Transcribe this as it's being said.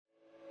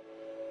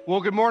Well,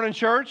 good morning,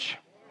 church.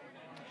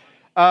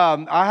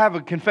 I have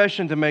a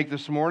confession to make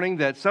this morning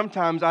that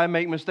sometimes I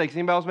make mistakes.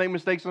 Anybody else make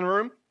mistakes in the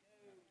room?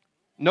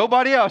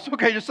 Nobody else?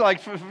 Okay, just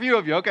like a few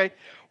of you. Okay.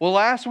 Well,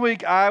 last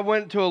week I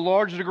went to a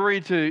large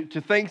degree to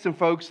thank some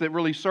folks that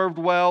really served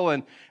well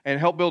and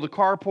helped build a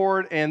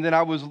carport. And then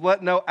I was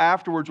let know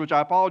afterwards, which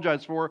I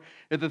apologize for,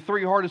 that the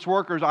three hardest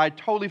workers I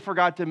totally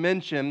forgot to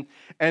mention,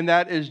 and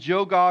that is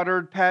Joe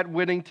Goddard, Pat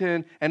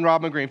Whittington, and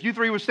Robin Green. If you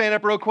three would stand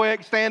up real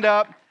quick, stand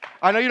up.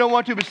 I know you don't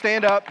want to, but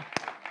stand up.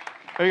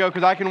 There you go,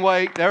 because I can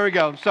wait. There we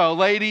go. So,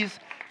 ladies,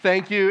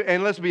 thank you.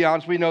 And let's be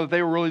honest, we know that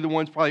they were really the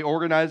ones probably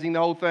organizing the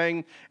whole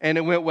thing, and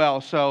it went well.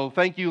 So,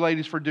 thank you,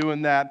 ladies, for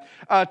doing that.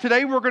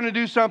 Today, we're going to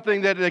do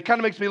something that kind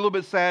of makes me a little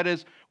bit sad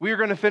is we are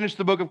going to finish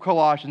the book of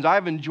Colossians.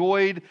 I've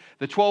enjoyed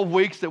the 12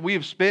 weeks that we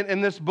have spent in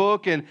this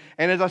book. And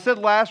as I said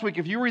last week,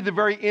 if you read the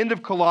very end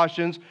of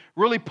Colossians,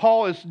 really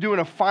Paul is doing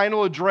a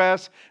final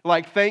address,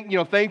 like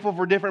thankful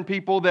for different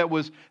people that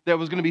was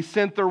going to be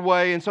sent their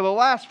way. And so the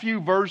last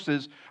few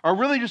verses are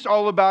really just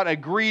all about a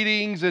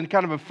greetings and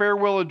kind of a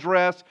farewell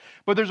address.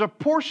 But there's a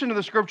portion of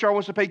the scripture I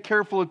want us to pay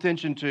careful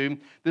attention to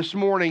this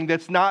morning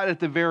that's not at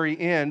the very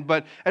end.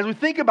 But as we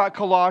think about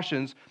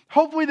Colossians,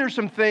 hopefully there's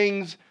some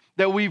things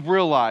that we've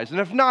realized.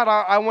 And if not,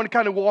 I want to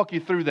kind of walk you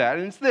through that.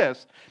 And it's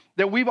this,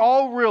 that we've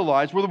all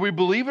realized, whether we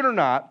believe it or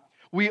not,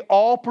 we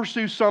all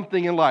pursue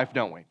something in life,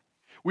 don't we?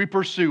 We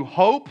pursue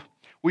hope,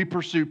 we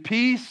pursue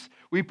peace,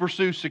 we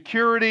pursue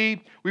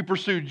security, we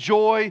pursue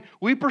joy,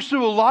 we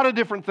pursue a lot of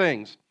different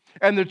things.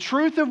 And the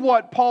truth of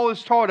what Paul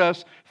has taught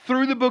us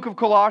through the book of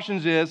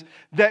Colossians is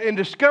that in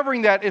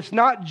discovering that it's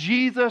not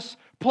Jesus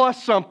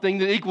plus something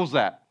that equals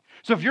that.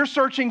 So if you're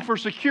searching for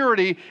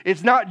security,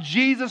 it's not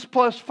Jesus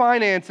plus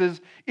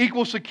finances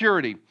equals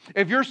security.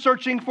 If you're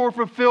searching for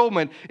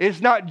fulfillment,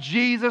 it's not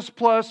Jesus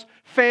plus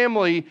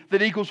family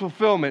that equals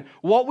fulfillment.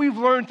 What we've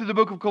learned through the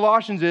book of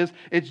Colossians is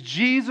it's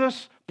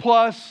Jesus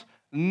plus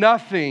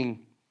nothing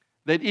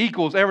that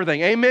equals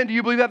everything. Amen? Do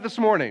you believe that this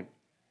morning?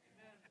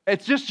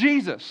 It's just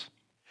Jesus.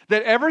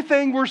 That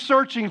everything we're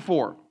searching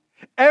for,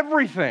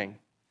 everything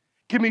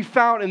can be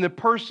found in the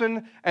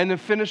person and the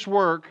finished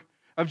work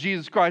of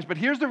Jesus Christ. But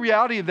here's the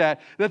reality of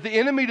that the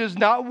enemy does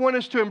not want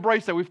us to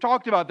embrace that. We've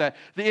talked about that.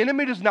 The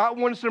enemy does not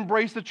want us to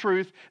embrace the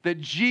truth that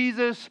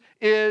Jesus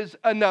is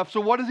enough. So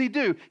what does he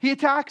do? He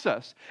attacks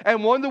us.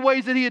 And one of the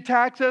ways that he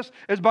attacks us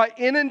is by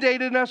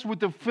inundating us with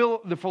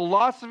the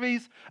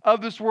philosophies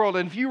of this world.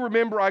 And if you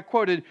remember, I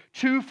quoted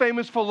two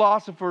famous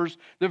philosophers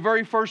the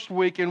very first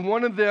week, and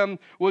one of them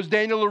was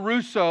Daniel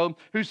LaRusso,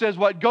 who says,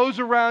 what goes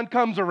around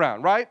comes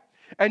around, right?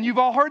 And you've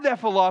all heard that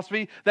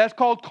philosophy. That's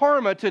called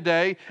karma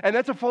today. And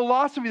that's a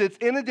philosophy that's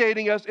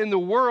inundating us in the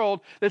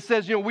world that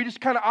says, we just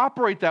kind of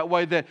operate that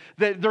way, that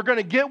they're going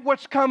to get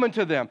what's coming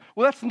to them.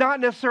 Well, that's not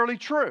necessarily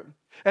true.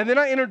 And then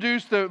I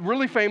introduced the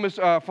really famous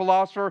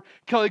philosopher,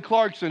 Kelly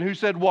Clarkson, who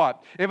said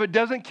what? If it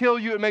doesn't kill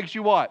you, it makes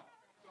you what?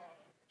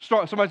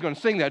 Somebody's going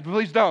to sing that.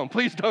 Please don't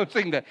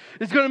sing that.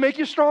 It's going to make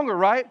you stronger,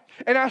 right?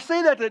 And I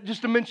say that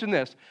just to mention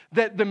this,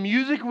 that the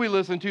music we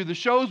listen to, the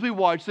shows we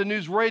watch, the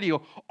news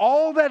radio,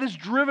 all that is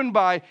driven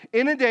by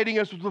inundating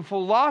us with the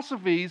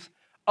philosophies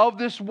of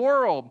this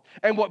world.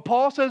 And what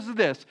Paul says is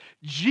this,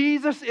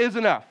 Jesus is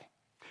enough.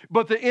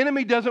 But the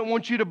enemy doesn't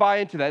want you to buy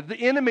into that. The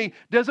enemy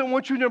doesn't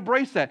want you to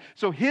embrace that.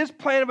 So his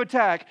plan of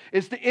attack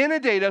is to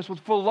inundate us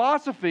with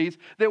philosophies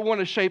that want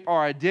to shape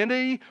our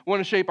identity, want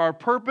to shape our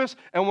purpose,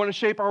 and want to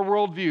shape our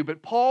worldview.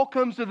 But Paul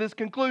comes to this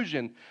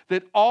conclusion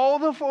that all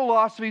the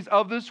philosophies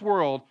of this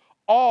world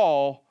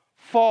all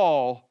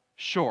fall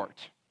short.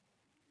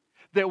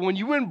 That when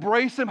you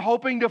embrace them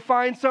hoping to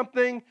find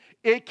something,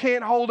 it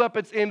can't hold up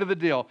its end of the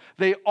deal.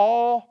 They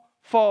all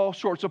fall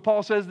short. So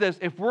Paul says this,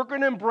 if we're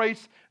going to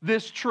embrace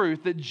this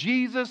truth that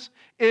Jesus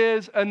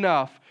is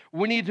enough,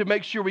 we need to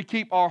make sure we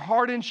keep our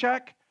heart in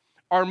check,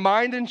 our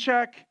mind in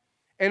check,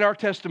 and our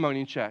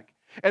testimony in check.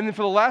 And then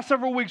for the last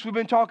several weeks, we've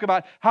been talking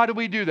about how do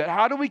we do that?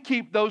 How do we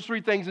keep those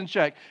three things in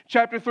check?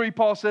 Chapter 3,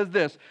 Paul says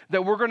this,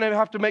 that we're going to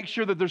have to make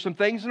sure that there's some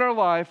things in our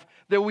life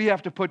that we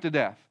have to put to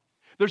death.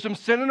 There's some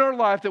sin in our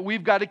life that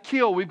we've got to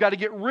kill, we've got to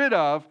get rid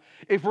of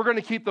if we're going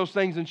to keep those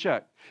things in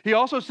check. He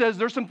also says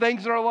there's some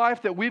things in our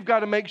life that we've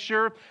got to make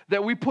sure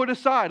that we put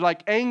aside,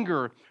 like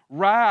anger,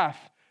 wrath,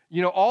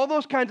 all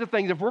those kinds of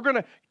things. If we're going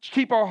to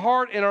keep our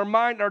heart and our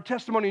mind and our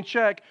testimony in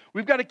check,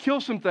 we've got to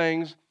kill some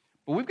things,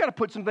 but we've got to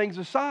put some things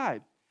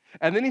aside.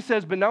 And then he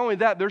says, but not only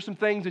that, there's some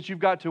things that you've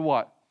got to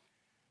what?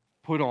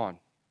 Put on.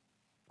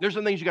 There's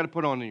some things you got to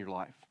put on in your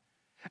life.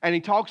 And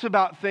he talks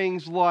about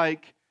things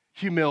like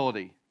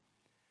humility,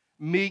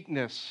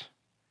 meekness,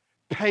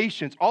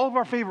 patience, all of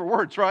our favorite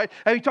words, right?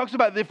 And he talks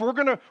about if we're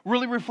going to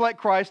really reflect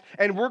Christ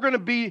and we're going to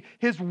be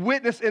his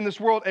witness in this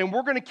world and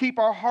we're going to keep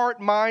our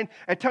heart, mind,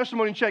 and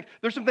testimony in check,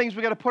 there's some things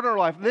we got to put in our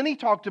life. And then he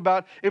talked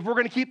about if we're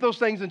going to keep those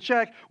things in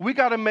check, we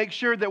got to make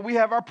sure that we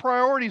have our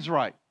priorities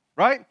right.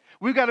 right?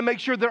 We've got to make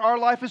sure that our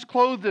life is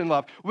clothed in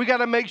love. We've got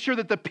to make sure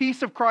that the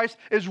peace of Christ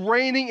is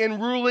reigning and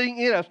ruling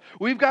in us.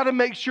 We've got to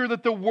make sure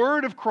that the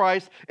word of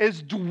Christ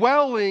is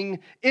dwelling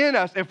in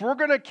us. If we're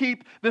going to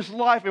keep this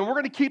life and we're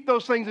going to keep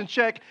those things in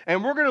check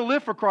and we're going to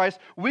live for Christ,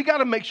 we got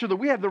to make sure that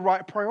we have the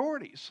right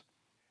priorities.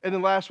 And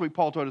then last week,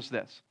 Paul told us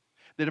this,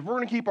 that if we're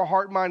going to keep our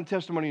heart, mind, and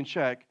testimony in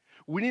check,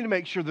 we need to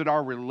make sure that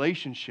our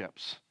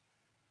relationships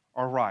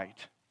are right.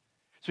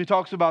 So he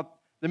talks about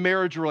the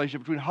marriage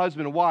relationship between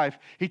husband and wife.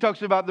 He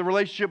talks about the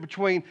relationship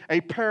between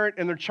a parent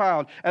and their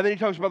child. And then he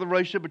talks about the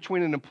relationship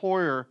between an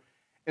employer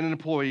and an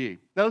employee.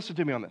 Now listen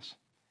to me on this.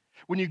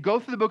 When you go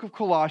through the book of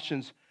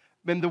Colossians,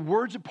 then the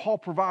words that Paul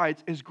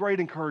provides is great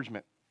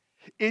encouragement.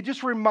 It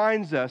just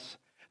reminds us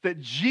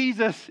that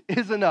Jesus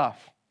is enough.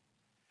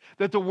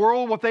 That the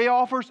world, what they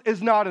offers,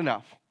 is not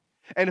enough.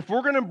 And if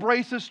we're going to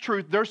embrace this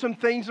truth, there's some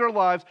things in our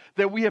lives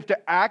that we have to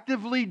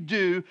actively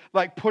do,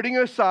 like putting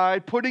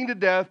aside, putting to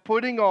death,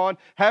 putting on,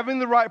 having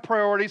the right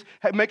priorities,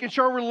 making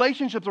sure our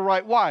relationships are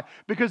right. Why?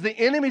 Because the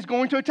enemy's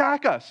going to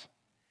attack us.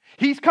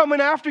 He's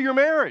coming after your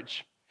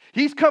marriage.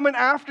 He's coming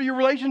after your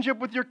relationship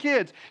with your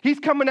kids. He's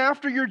coming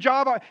after your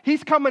job.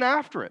 He's coming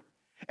after it.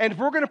 And if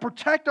we're going to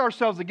protect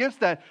ourselves against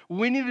that,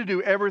 we need to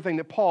do everything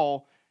that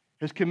Paul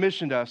has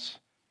commissioned us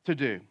to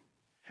do.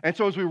 And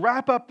so as we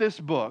wrap up this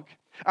book,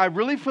 I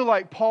really feel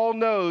like Paul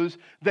knows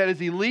that as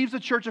he leaves the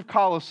church of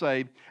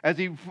Colossae, as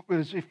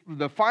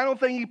the final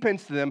thing he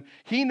pens to them,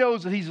 he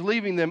knows that he's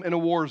leaving them in a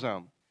war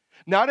zone.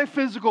 Not a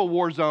physical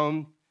war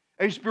zone,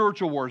 a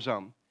spiritual war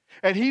zone.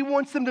 And he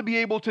wants them to be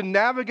able to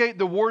navigate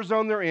the war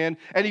zone they're in,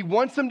 and he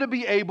wants them to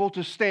be able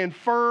to stand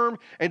firm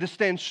and to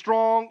stand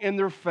strong in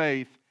their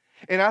faith.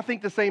 And I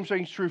think the same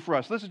thing is true for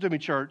us. Listen to me,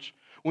 church.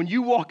 When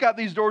you walk out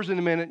these doors in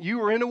a minute,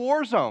 you are in a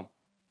war zone,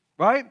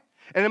 right?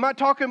 And I'm not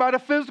talking about a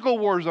physical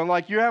war zone,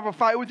 like you have a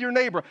fight with your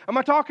neighbor. I'm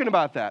not talking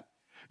about that.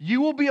 You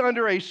will be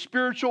under a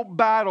spiritual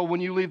battle when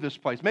you leave this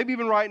place, maybe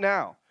even right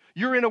now.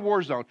 You're in a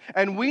war zone.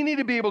 And we need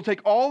to be able to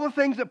take all the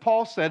things that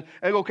Paul said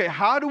and go, okay,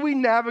 how do we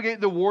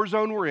navigate the war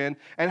zone we're in?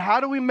 And how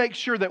do we make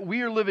sure that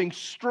we are living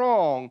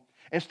strong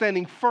and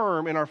standing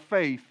firm in our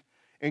faith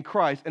in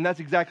Christ? And that's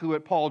exactly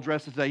what Paul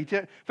addresses today.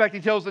 In fact, he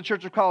tells the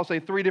church of Colossae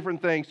 3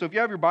 different things. So if you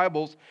have your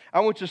Bibles,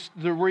 I want you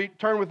to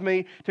turn with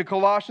me to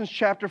Colossians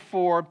chapter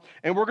 4,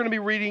 and we're going to be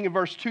reading in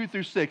verse 2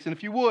 through 6. And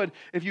if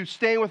you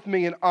stand with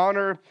me in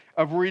honor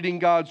of reading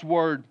God's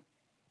word,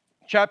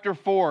 chapter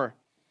 4,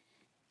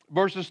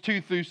 verses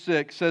 2 through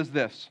 6 says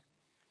this: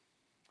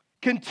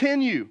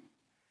 Continue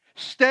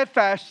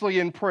steadfastly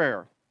in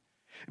prayer,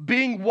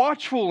 being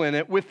watchful in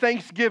it with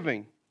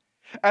thanksgiving.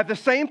 At the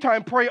same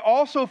time, pray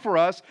also for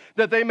us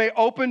that they may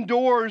open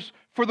doors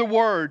for the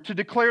word to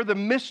declare the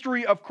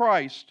mystery of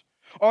Christ,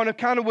 on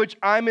account of which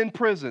I'm in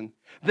prison,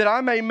 that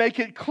I may make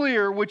it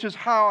clear which is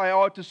how I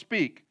ought to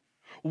speak.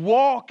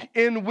 Walk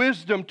in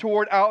wisdom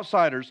toward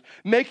outsiders,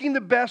 making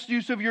the best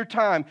use of your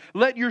time.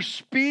 Let your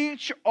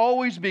speech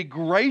always be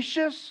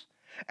gracious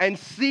and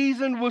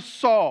seasoned with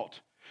salt,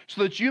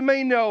 so that you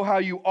may know how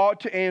you ought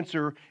to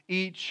answer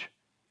each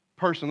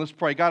person. Let's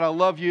pray. God, I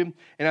love you,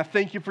 and I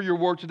thank you for your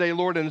word today,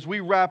 Lord. And as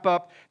we wrap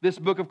up this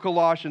book of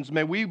Colossians,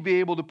 may we be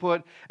able to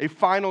put a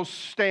final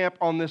stamp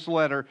on this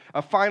letter,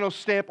 a final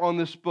stamp on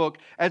this book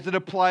as it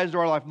applies to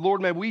our life.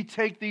 Lord, may we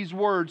take these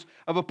words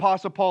of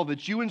Apostle Paul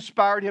that you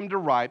inspired him to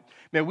write.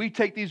 May we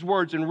take these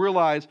words and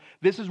realize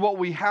this is what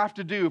we have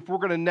to do if we're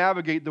going to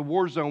navigate the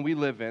war zone we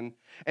live in,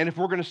 and if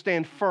we're going to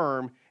stand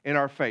firm in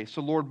our faith.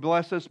 So, Lord,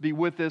 bless us, be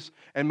with us,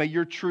 and may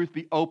your truth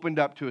be opened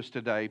up to us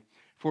today.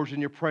 For it's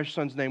in your precious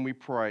Son's name we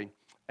pray.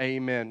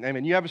 Amen.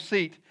 Amen. You have a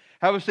seat.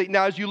 Have a seat.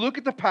 Now, as you look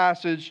at the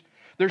passage,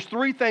 there's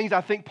 3 things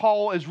I think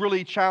Paul is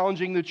really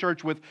challenging the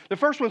church with. The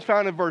first one's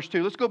found in verse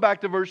 2. Let's go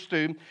back to verse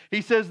 2.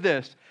 He says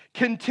this: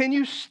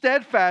 Continue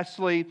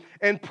steadfastly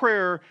in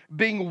prayer,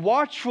 being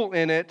watchful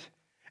in it,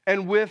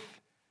 and with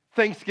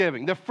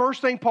thanksgiving. The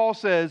first thing Paul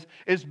says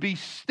is be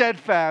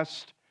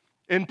steadfast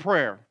in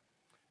prayer.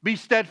 Be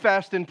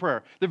steadfast in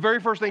prayer. The very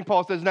first thing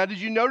Paul says. Now, did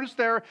you notice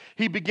there,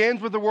 he begins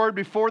with the word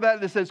before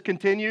that says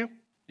continue?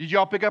 Did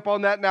y'all pick up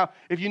on that? Now,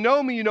 if you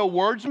know me, you know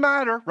words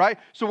matter, right?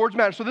 So words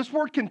matter. So this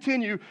word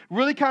continue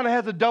really kind of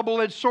has a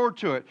double-edged sword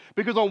to it.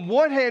 Because on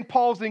one hand,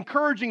 Paul's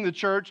encouraging the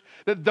church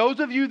that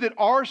those of you that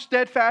are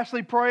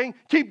steadfastly praying,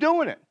 keep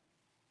doing it.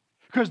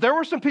 Because there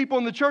were some people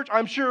in the church,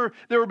 I'm sure,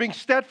 that were being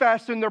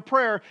steadfast in their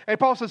prayer. And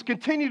Paul says,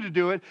 continue to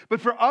do it.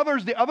 But for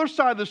others, the other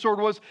side of the sword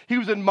was he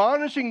was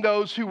admonishing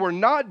those who were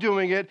not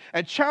doing it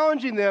and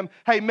challenging them,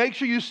 hey, make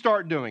sure you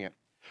start doing it.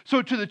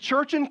 So to the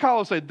church in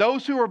Colossae,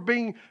 those who are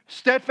being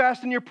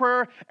steadfast in your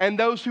prayer and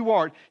those who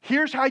aren't,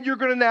 here's how you're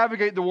going to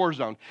navigate the war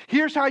zone.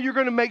 Here's how you're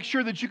going to make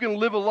sure that you can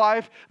live a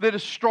life that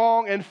is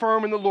strong and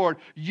firm in the Lord.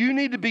 You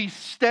need to be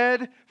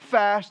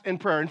steadfast in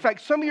prayer. In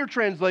fact, some of your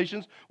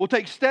translations will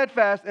take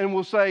steadfast and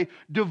will say,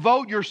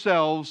 devote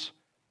yourselves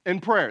in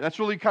prayer. That's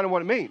really kind of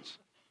what it means.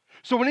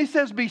 So when he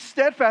says be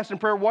steadfast in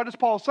prayer, what is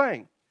Paul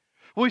saying?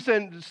 Well, he's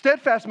saying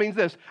steadfast means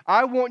this: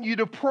 I want you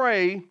to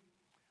pray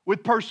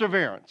with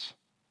perseverance.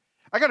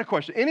 I got a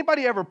question.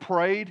 Anybody ever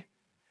prayed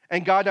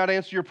and God not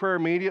answer your prayer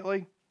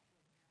immediately?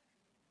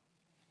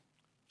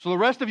 So the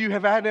rest of you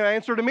have had an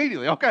answer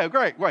immediately. Okay,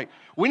 great.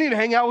 We need to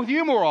hang out with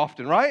you more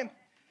often, right?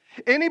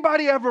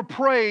 Anybody ever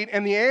prayed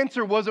and the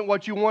answer wasn't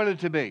what you wanted it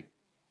to be?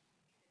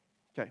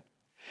 Okay.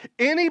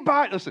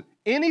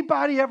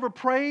 Anybody ever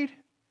prayed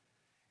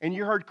and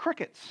you heard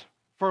crickets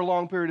for a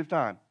long period of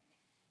time?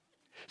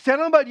 See, I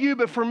don't know about you,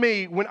 but for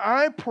me, when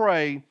I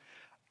pray,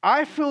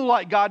 I feel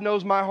like God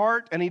knows my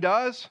heart, and He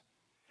does.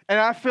 And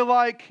I feel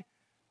like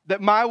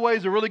that my way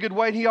is a really good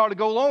way, and He ought to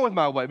go along with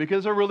my way because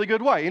it's a really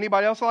good way.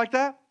 Anybody else like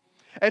that?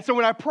 And so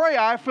when I pray,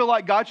 I feel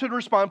like God should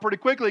respond pretty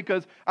quickly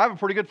because I have a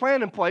pretty good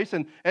plan in place,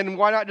 and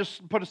why not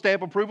just put a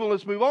stamp of approval and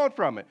let's move on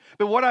from it?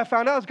 But what I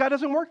found out is God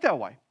doesn't work that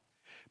way.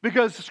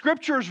 Because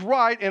Scripture is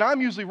right, and I'm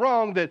usually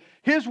wrong, that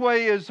His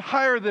way is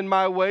higher than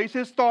my ways.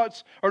 His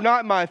thoughts are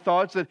not my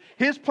thoughts. That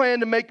His plan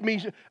to make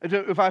me,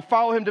 if I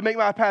follow Him to make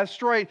my path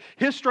straight,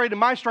 His straight and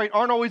my straight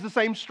aren't always the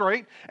same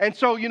straight. And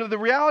so, the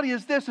reality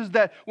is this, is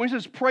that when He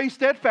says pray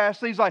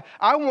steadfastly, He's like,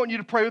 I want you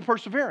to pray with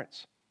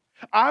perseverance.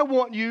 I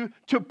want you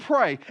to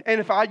pray. And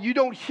if you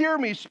don't hear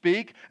me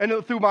speak, and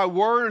through my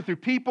word or through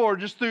people or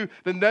just through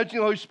the nudging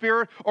of the Holy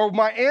Spirit, or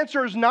my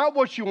answer is not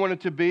what you want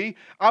it to be,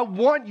 I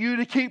want you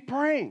to keep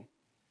praying.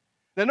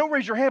 Now, don't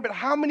raise your hand, but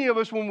how many of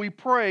us, when we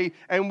pray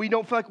and we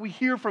don't feel like we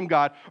hear from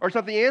God or it's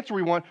not the answer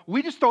we want,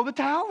 we just throw the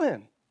towel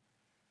in?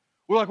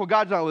 We're like, well,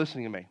 God's not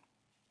listening to me.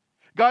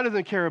 God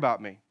doesn't care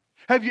about me.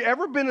 Have you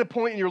ever been at a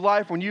point in your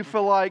life when you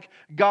feel like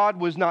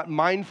God was not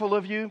mindful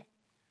of you?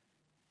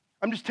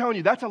 I'm just telling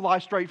you, that's a lie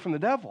straight from the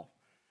devil.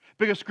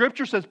 Because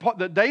Scripture says,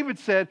 that David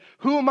said,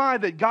 who am I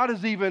that God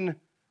is even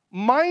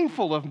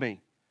mindful of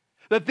me?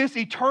 That this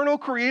eternal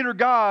creator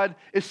God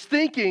is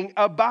thinking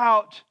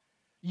about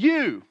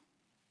you.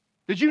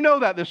 Did you know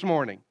that this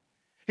morning?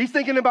 He's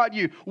thinking about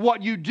you.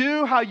 What you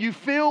do, how you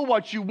feel,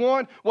 what you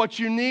want, what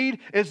you need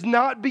is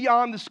not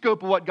beyond the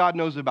scope of what God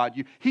knows about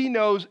you. He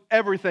knows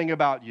everything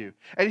about you.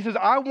 And He says,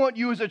 I want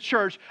you as a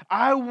church,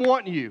 I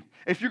want you,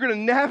 if you're going to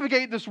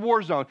navigate this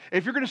war zone,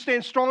 if you're going to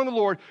stand strong in the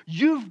Lord,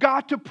 you've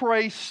got to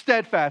pray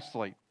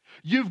steadfastly.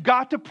 You've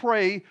got to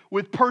pray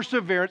with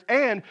perseverance,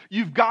 and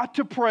you've got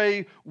to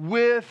pray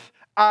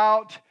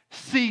without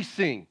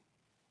ceasing.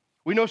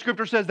 We know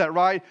Scripture says that,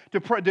 right?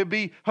 To pray, to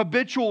be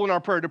habitual in our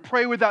prayer, to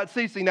pray without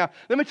ceasing. Now,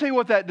 let me tell you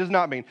what that does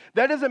not mean.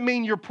 That doesn't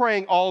mean you're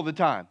praying all the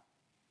time.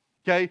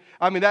 Okay?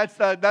 I mean, that's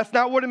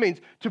not what it means.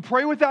 To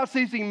pray without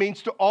ceasing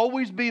means to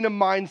always be in a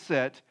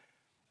mindset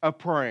of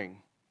praying.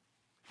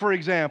 For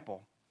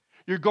example,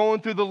 you're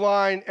going through the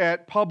line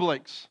at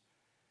Publix,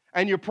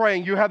 and you're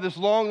praying. You have this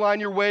long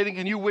line, you're waiting,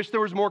 and you wish there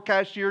was more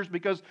cashiers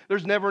because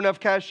there's never enough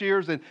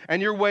cashiers,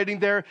 and you're waiting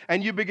there,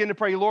 and you begin to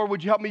pray, Lord,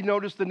 would you help me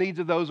notice the needs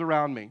of those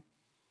around me?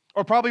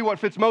 Or probably what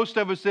fits most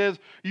of us is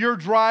you're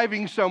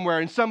driving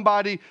somewhere and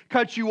somebody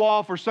cuts you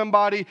off, or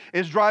somebody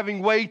is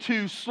driving way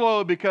too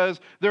slow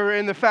because they're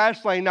in the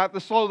fast lane, not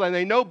the slow lane.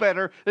 They know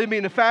better. They be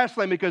in the fast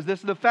lane because this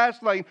is the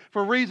fast lane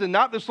for a reason,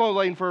 not the slow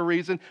lane for a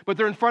reason, but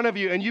they're in front of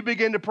you. And you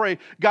begin to pray,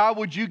 God,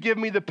 would you give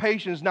me the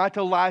patience not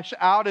to lash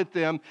out at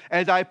them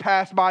as I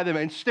pass by them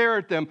and stare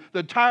at them the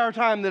entire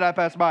time that I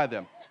pass by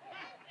them.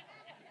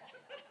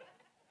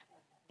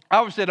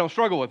 Obviously, I don't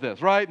struggle with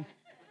this, right?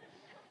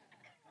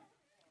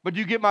 But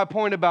you get my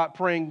point about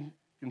praying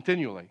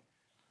continually.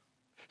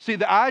 See,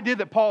 the idea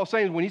that Paul is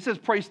saying, when he says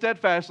pray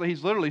steadfastly,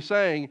 he's literally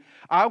saying,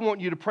 I want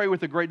you to pray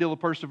with a great deal of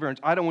perseverance.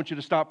 I don't want you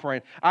to stop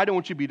praying. I don't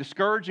want you to be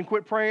discouraged and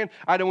quit praying.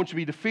 I don't want you to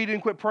be defeated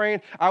and quit praying.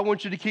 I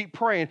want you to keep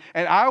praying.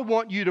 And I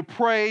want you to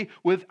pray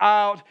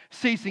without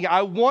ceasing.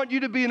 I want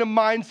you to be in a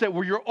mindset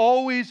where you're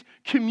always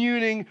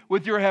communing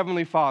with your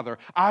Heavenly Father.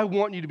 I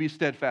want you to be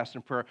steadfast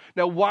in prayer.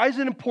 Now, why is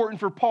it important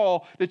for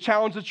Paul to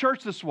challenge the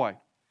church this way?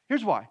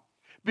 Here's why.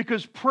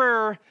 Because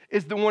prayer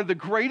is one of the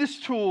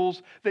greatest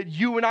tools that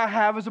you and I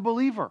have as a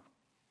believer.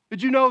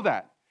 Did you know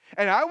that?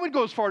 And I would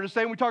go as far as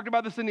saying, we talked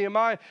about this in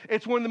Nehemiah,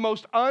 it's one of the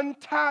most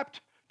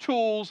untapped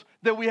tools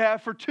that we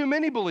have for too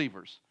many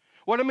believers.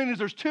 What I mean is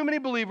there's too many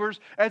believers.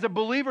 As a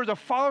believer, as a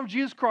follower of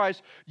Jesus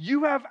Christ,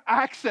 you have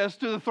access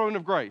to the throne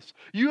of grace.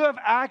 You have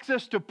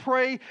access to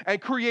pray, and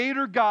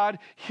Creator God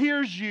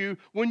hears you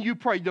when you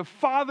pray. The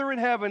Father in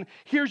heaven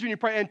hears you when you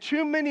pray. And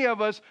too many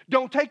of us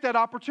don't take that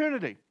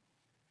opportunity.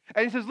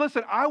 And he says,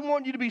 listen, I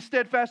want you to be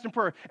steadfast in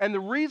prayer. And the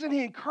reason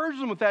he encourages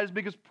them with that is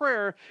because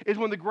prayer is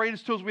one of the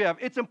greatest tools we have.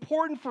 It's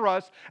important for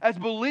us as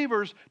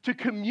believers to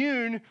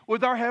commune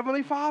with our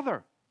Heavenly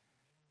Father.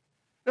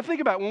 Now think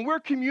about it. When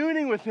we're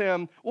communing with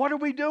Him, what are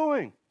we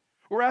doing?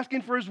 We're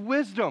asking for His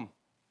wisdom,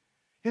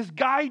 His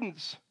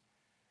guidance,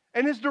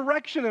 and His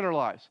direction in our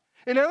lives.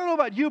 And I don't know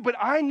about you, but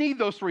I need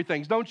those three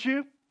things, don't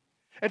you?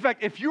 In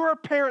fact, if you're a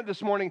parent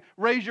this morning,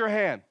 raise your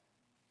hand.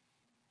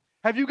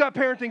 Have you got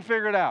parenting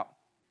figured out?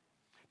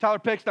 Tyler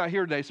Peck's not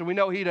here today, so we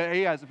know he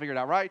hasn't figured it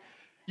out, right?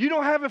 You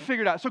don't have it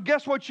figured out. So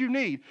guess what you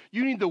need?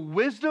 You need the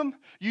wisdom,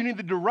 you need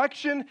the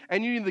direction,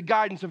 and you need the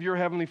guidance of your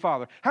Heavenly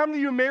Father. How many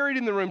of you are married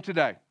in the room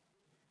today?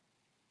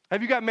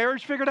 Have you got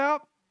marriage figured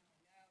out?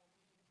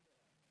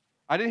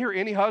 I didn't hear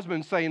any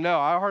husbands say no.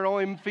 I heard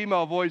only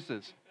female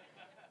voices.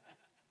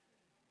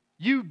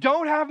 You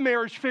don't have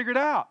marriage figured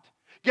out.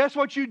 Guess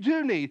what you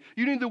do need?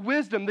 You need the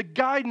wisdom, the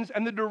guidance,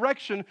 and the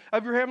direction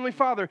of your Heavenly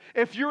Father.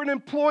 If you're an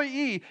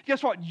employee,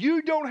 guess what?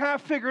 You don't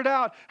have figured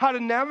out how to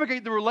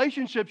navigate the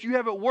relationships you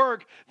have at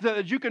work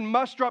that you can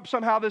muster up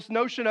somehow this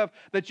notion of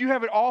that you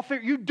have it all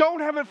figured. You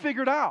don't have it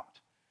figured out.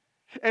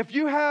 If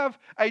you have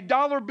a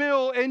dollar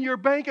bill in your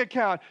bank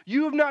account,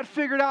 you have not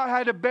figured out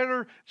how to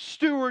better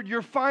steward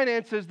your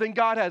finances than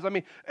God has. I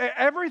mean,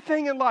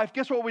 everything in life,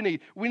 guess what we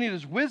need? We need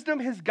His wisdom,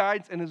 His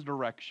guidance, and His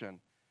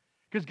direction.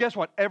 Because guess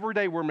what? Every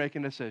day we're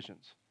making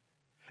decisions.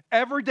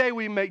 Every day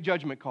we make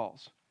judgment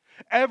calls.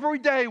 Every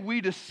day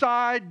we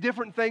decide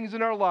different things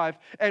in our life.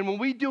 And when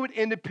we do it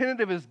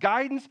independent of His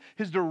guidance,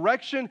 His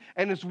direction,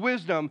 and His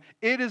wisdom,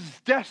 it is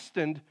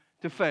destined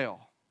to fail.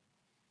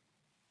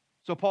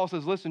 So Paul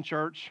says, listen,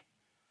 church,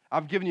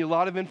 I've given you a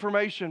lot of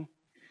information.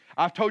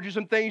 I've told you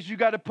some things you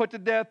got to put to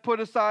death, put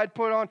aside,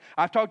 put on.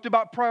 I've talked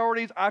about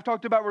priorities. I've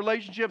talked about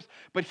relationships.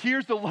 But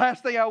here's the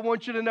last thing I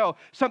want you to know.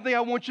 Something I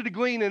want you to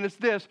glean, and it's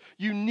this.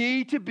 You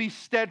need to be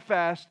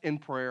steadfast in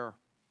prayer.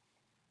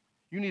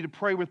 You need to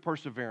pray with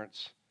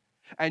perseverance.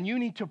 And you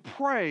need to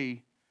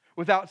pray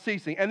without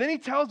ceasing. And then he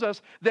tells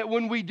us that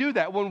when we do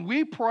that, when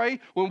we pray,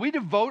 when we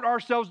devote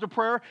ourselves to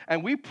prayer,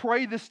 and we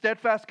pray this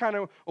steadfast kind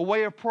of a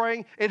way of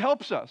praying, it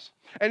helps us.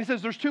 And he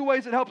says there's two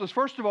ways it helps us.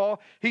 First of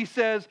all, he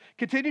says,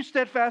 continue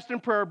steadfast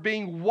in prayer,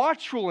 being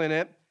watchful in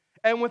it,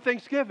 and with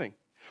thanksgiving.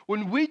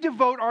 When we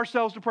devote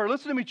ourselves to prayer,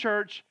 listen to me,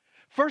 church.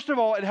 First of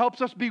all, it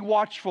helps us be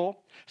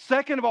watchful.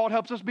 Second of all, it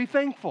helps us be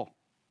thankful.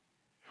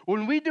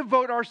 When we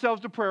devote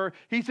ourselves to prayer,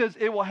 he says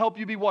it will help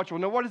you be watchful.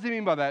 Now, what does he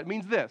mean by that? It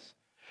means this,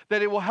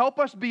 that it will help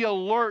us be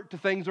alert to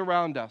things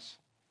around us.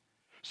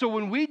 So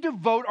when we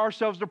devote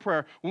ourselves to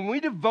prayer, when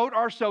we devote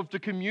ourselves to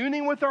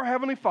communing with our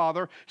Heavenly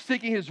Father,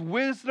 seeking His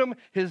wisdom,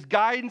 His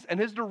guidance, and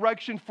His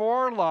direction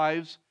for our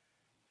lives,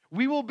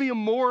 we will be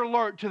more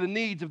alert to the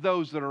needs of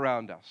those that are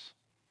around us.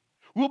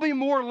 We'll be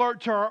more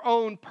alert to our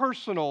own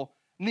personal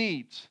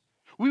needs.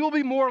 We will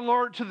be more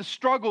alert to the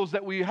struggles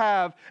that we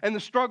have and the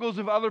struggles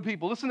of other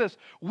people. Listen to this.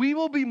 We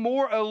will be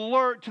more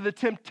alert to the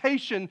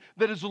temptation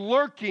that is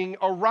lurking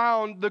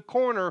around the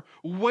corner,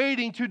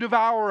 waiting to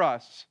devour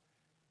us.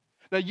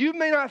 Now, you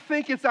may not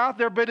think it's out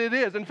there, but it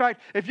is. In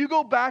fact, if you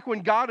go back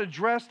when God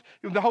addressed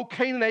the whole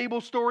Cain and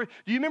Abel story,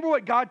 do you remember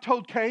what God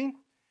told Cain?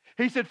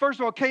 He said, first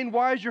of all, Cain,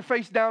 why is your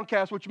face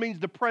downcast, which means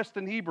depressed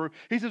in Hebrew?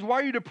 He says,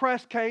 why are you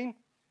depressed, Cain?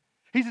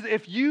 He says,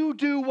 if you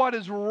do what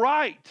is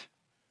right,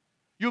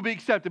 you'll be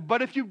accepted.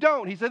 But if you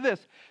don't, he said this,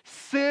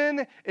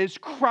 sin is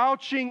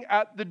crouching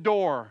at the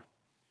door,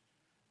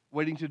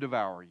 waiting to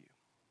devour you.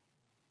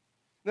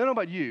 I don't know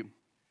about you,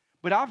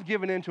 but I've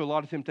given in to a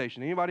lot of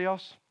temptation. Anybody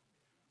else?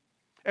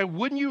 And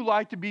wouldn't you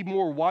like to be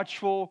more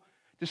watchful,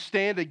 to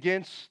stand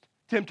against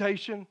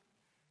temptation?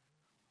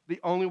 The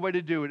only way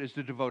to do it is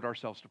to devote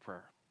ourselves to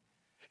prayer.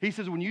 He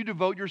says when you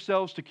devote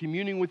yourselves to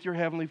communing with your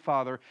Heavenly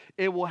Father,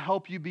 it will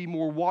help you be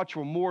more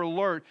watchful, more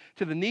alert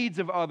to the needs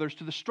of others,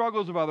 to the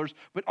struggles of others,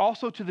 but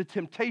also to the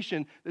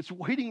temptation that's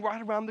waiting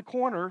right around the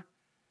corner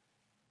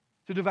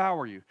to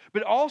devour you.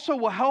 But it also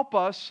will help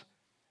us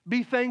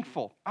be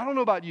thankful. I don't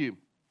know about you,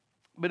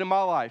 but in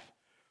my life,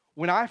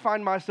 when I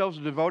find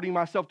myself devoting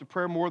myself to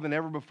prayer more than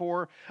ever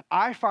before,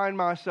 I find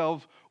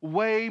myself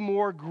way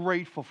more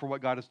grateful for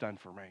what God has done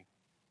for me.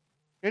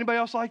 Anybody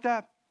else like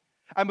that?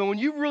 I mean, when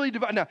you really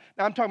devote, now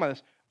I'm talking about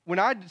this. When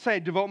I say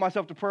devote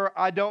myself to prayer,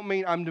 I don't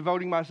mean I'm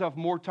devoting myself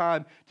more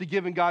time to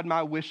giving God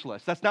my wish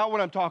list. That's not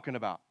what I'm talking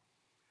about.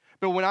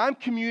 But when I'm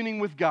communing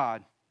with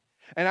God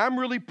and I'm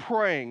really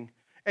praying,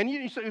 and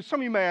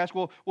some of you may ask,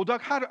 well,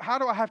 Doug, how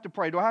do I have to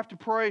pray? Do I have to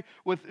pray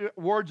with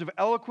words of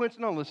eloquence?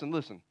 No,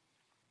 listen.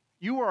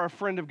 You are a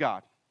friend of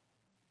God.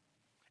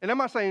 And I'm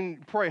not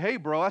saying pray, hey,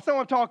 bro. That's not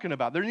what I'm talking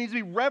about. There needs to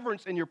be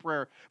reverence in your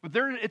prayer. But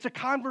it's a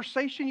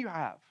conversation you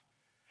have.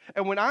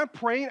 And when I'm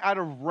praying out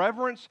of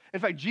reverence, in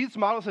fact, Jesus'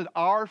 model says,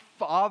 our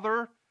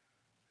Father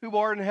who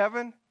art in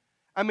heaven.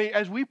 I mean,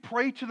 as we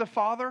pray to the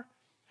Father,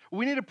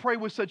 we need to pray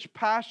with such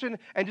passion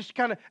and just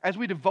kind of, as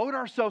we devote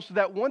ourselves to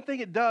that, one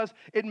thing it does,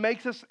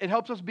 it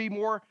helps us be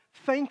more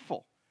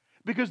thankful.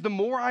 Because the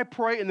more I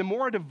pray and the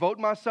more I devote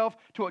myself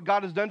to what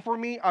God has done for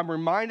me, I'm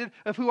reminded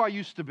of who I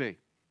used to be.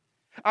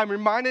 I'm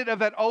reminded of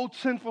that old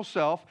sinful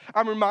self.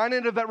 I'm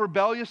reminded of that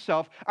rebellious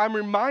self. I'm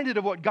reminded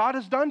of what God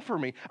has done for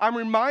me. I'm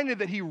reminded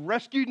that He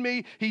rescued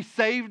me. He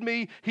saved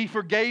me. He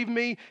forgave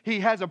me. He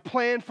has a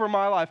plan for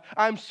my life.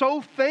 I'm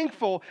so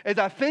thankful as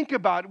I think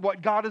about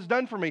what God has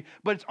done for me.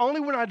 But it's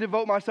only when I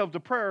devote myself to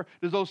prayer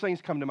does those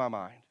things come to my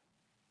mind.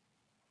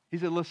 He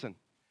said, listen,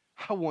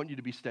 I want you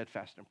to be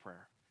steadfast in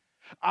prayer.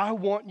 I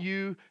want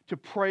you to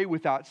pray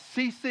without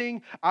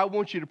ceasing. I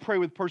want you to pray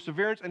with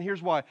perseverance. And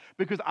here's why.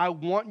 Because I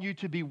want you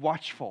to be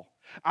watchful.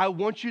 I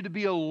want you to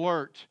be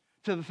alert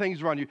to the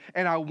things around you.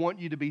 And I want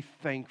you to be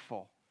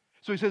thankful.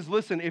 So he says,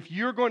 listen, if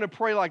you're going to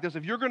pray like this,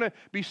 if you're going to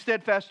be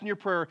steadfast in your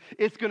prayer,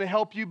 it's going to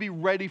help you be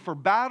ready for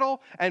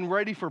battle and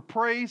ready for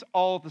praise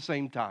all at the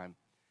same time.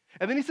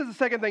 And then he says the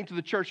second thing to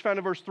the church found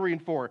in verse 3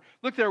 and 4.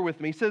 Look there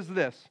with me. He says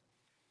this.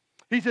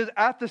 He says,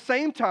 at the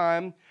same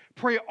time,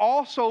 pray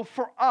also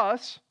for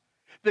us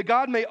that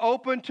God may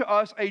open to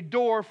us a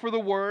door for the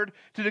word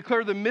to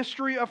declare the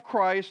mystery of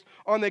Christ,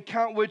 on the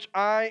account which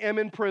I am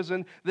in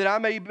prison, that I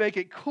may make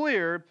it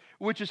clear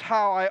which is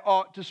how I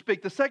ought to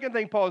speak. The second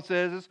thing Paul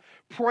says is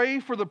pray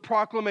for the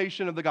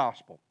proclamation of the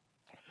gospel.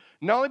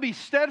 Not only be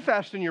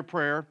steadfast in your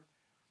prayer,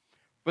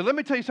 but let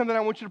me tell you something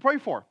I want you to pray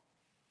for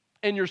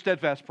in your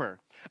steadfast prayer.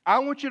 I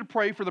want you to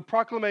pray for the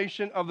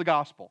proclamation of the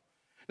gospel.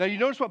 Now, you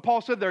notice what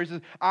Paul said there. He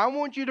says, I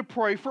want you to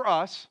pray for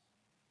us.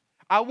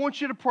 I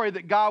want you to pray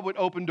that God would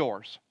open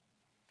doors.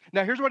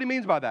 Now, here's what he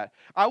means by that.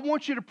 I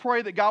want you to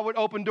pray that God would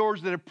open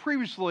doors that have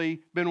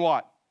previously been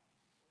what?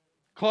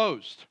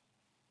 Closed.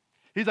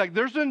 He's like,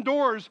 there's been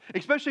doors,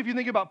 especially if you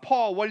think about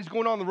Paul, what he's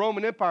going on in the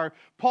Roman Empire.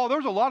 Paul,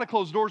 there's a lot of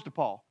closed doors to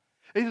Paul.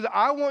 He says,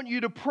 I want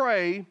you to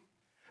pray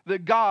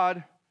that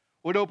God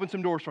would open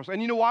some doors for us. And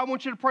you know why I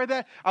want you to pray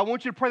that? I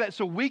want you to pray that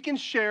so we can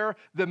share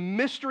the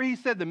mystery, he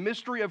said, the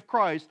mystery of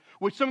Christ,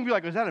 which some of you are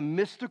like, is that a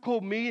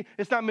mystical me?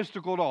 It's not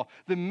mystical at all.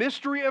 The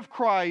mystery of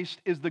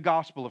Christ is the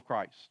gospel of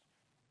Christ.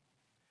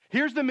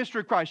 Here's the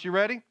mystery of Christ. You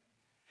ready?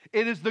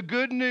 It is the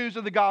good news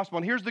of the gospel.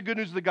 And here's the good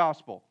news of the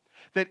gospel.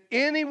 That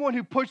anyone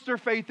who puts their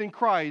faith in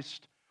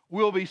Christ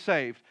will be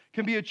saved,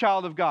 can be a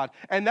child of God.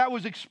 And that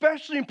was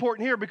especially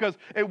important here because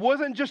it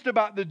wasn't just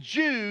about the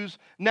Jews,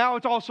 now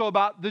it's also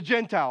about the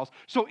Gentiles.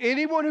 So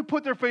anyone who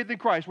put their faith in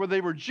Christ, whether they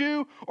were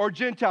Jew or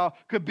Gentile,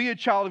 could be a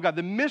child of God.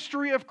 The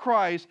mystery of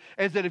Christ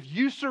is that if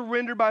you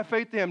surrender by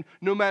faith to Him,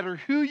 no matter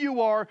who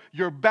you are,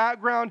 your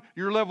background,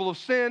 your level of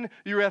sin,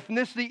 your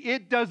ethnicity,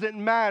 it doesn't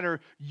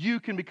matter. You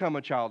can become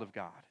a child of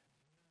God.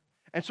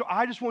 And so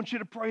I just want you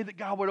to pray that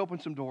God would open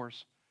some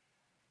doors.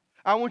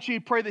 I want you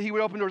to pray that He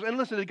would open doors. And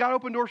listen, did God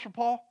open doors for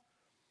Paul?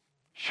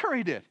 Sure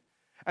He did.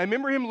 I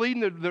remember him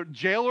leading the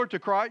jailer to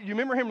Christ. You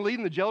remember him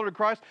leading the jailer to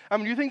Christ? I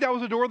mean, do you think that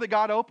was a door that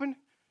God opened?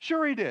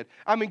 Sure He did.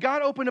 I mean,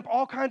 God opened up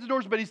all kinds of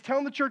doors, but He's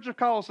telling the church of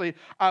Colossae,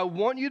 I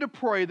want you to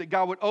pray that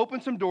God would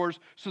open some doors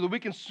so that we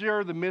can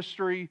share the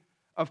mystery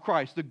of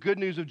Christ, the good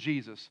news of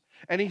Jesus.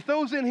 And he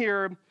throws in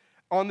here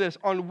on this,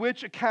 on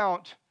which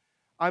account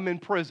I'm in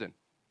prison.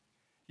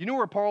 You know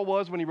where Paul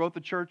was when he wrote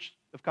the church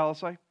of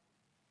Colossae?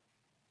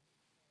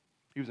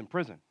 He was in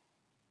prison.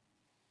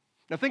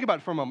 Now think about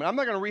it for a moment. I'm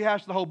not going to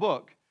rehash the whole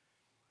book.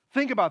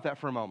 Think about that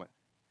for a moment.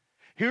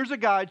 Here's a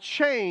guy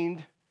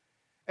chained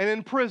and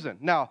in prison.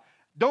 Now,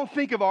 don't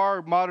think of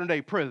our modern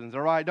day prisons,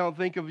 all right? Don't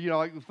think of,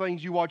 like the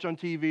things you watch on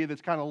TV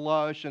that's kind of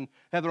lush and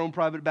have their own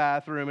private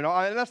bathroom and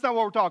all. And that's not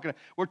what we're talking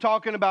about. We're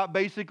talking about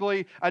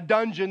basically a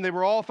dungeon. They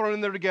were all thrown in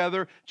there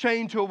together,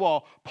 chained to a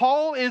wall.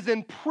 Paul is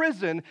in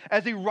prison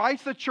as he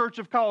writes the church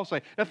of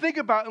Colossae. Now think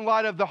about in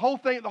light of the whole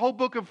thing, the whole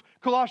book of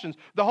Colossians.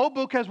 The whole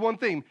book has one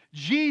theme.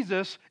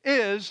 Jesus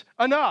is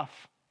enough.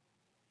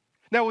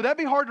 Now, would that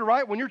be hard to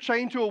write when you're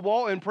chained to a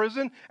wall in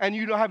prison and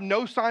you don't have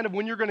no sign of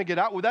when you're going to get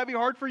out? Would that be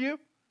hard for you?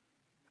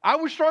 I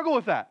would struggle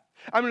with that.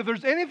 I mean, if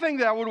there's anything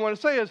that I would want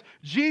to say is,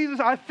 Jesus,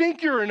 I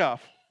think you're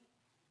enough,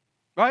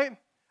 right?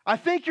 I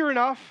think you're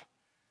enough.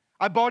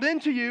 I bought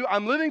into you.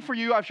 I'm living for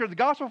you. I've shared the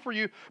gospel for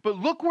you. But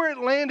look where it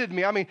landed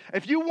me. I mean,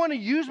 if you want to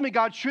use me,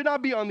 God, should I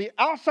be on the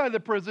outside of the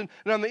prison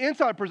and on the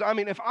inside of the prison? I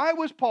mean, if I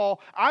was Paul,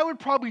 I would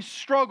probably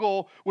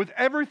struggle with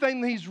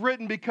everything that he's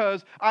written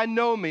because I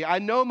know me. I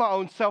know my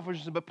own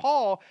selfishness. But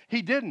Paul,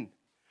 he didn't.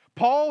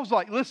 Paul was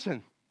like,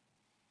 listen,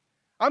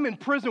 I'm in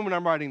prison when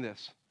I'm writing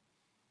this.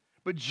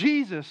 But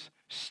Jesus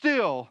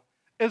still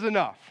is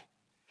enough.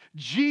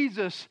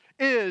 Jesus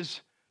is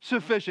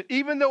sufficient.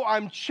 Even though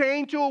I'm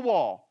chained to a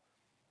wall,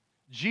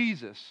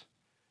 Jesus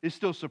is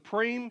still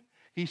supreme,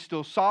 He's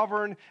still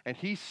sovereign, and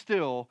He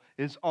still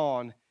is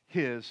on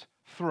His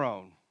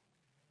throne.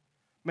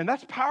 Man,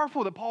 that's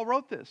powerful that Paul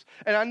wrote this.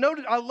 And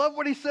I love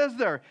what he says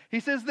there. He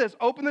says this,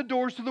 open the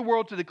doors to the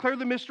world to declare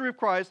the mystery of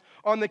Christ,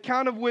 on the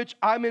account of which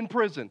I'm in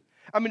prison.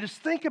 I mean, just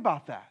think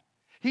about that.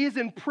 He is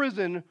in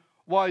prison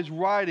while he's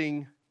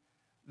writing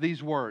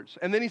these words.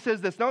 And then he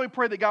says this, not only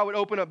pray that God would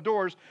open up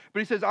doors, but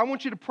he says, I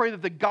want you to pray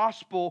that the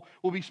gospel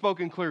will be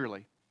spoken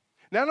clearly.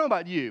 Now, I don't know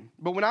about you,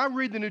 but when I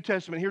read the New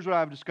Testament, here's what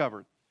I've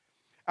discovered.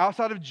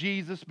 Outside of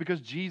Jesus, because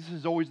Jesus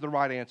is always the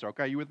right answer,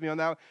 okay? You with me on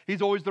that?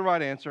 He's always the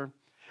right answer.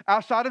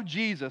 Outside of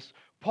Jesus,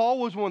 Paul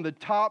was one of the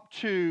top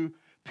two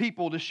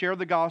people to share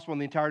the gospel in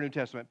the entire New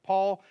Testament.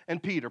 Paul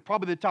and Peter,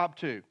 probably the top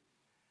two.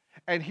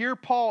 And here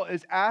Paul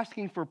is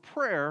asking for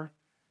prayer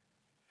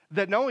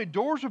that not only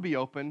doors would be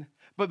open,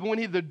 but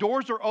when the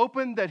doors are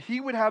open, that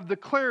he would have the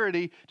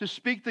clarity to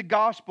speak the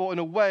gospel in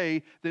a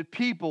way that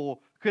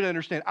people could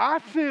understand. I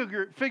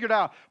figured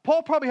out,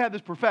 Paul probably had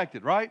this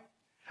perfected, right?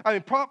 I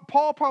mean,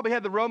 Paul probably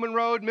had the Roman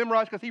road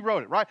memorized because he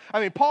wrote it, right? I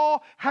mean,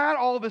 Paul had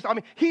all of this. I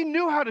mean, he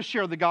knew how to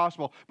share the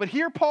gospel. But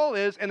here Paul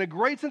is, in a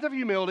great sense of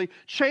humility,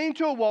 chained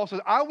to a wall,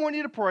 says, I want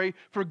you to pray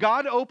for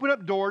God to open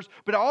up doors,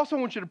 but I also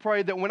want you to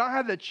pray that when I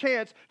have the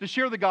chance to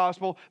share the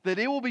gospel, that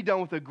it will be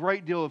done with a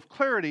great deal of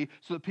clarity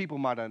so that people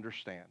might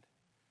understand.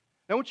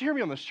 Now, I want you to hear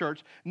me on this,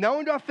 church. Not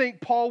only do I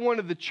think Paul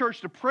wanted the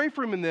church to pray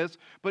for him in this,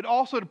 but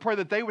also to pray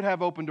that they would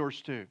have open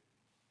doors too.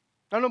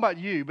 I don't know about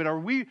you, but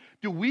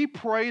do we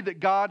pray that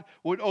God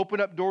would open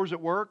up doors at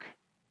work?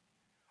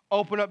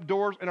 Open up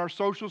doors in our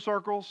social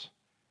circles?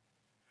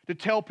 to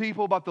tell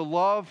people about the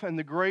love and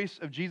the grace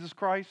of Jesus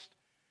Christ?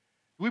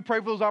 Do we pray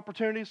for those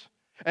opportunities?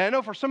 And I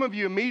know for some of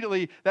you,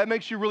 immediately, that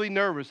makes you really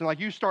nervous. And like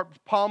you start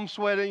palm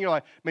sweating. You're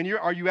like, man,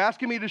 are you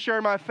asking me to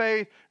share my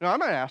faith? No, I'm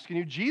not asking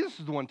you. Jesus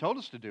is the one who told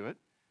us to do it.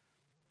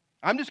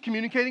 I'm just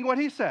communicating what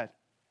he said.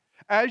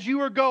 As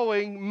you are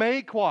going,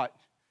 make what?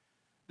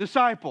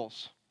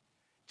 Disciples.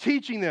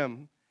 Teaching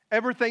them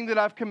everything that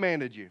I've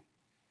commanded you.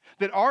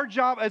 That our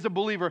job as a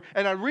believer,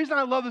 and the reason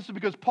I love this is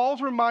because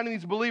Paul's reminding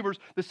these believers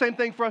the same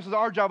thing for us as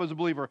our job as a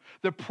believer.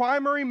 The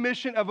primary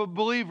mission of a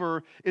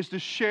believer is to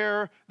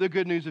share the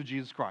good news of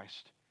Jesus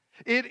Christ.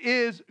 It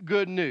is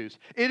good news.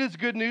 It is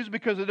good news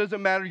because it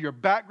doesn't matter your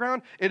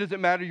background. It doesn't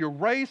matter your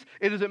race.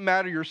 It doesn't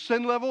matter your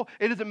sin level.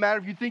 It doesn't matter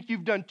if you think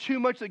you've done too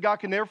much that God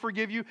can never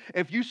forgive you.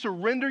 If you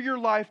surrender your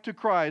life to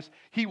Christ,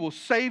 He will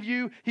save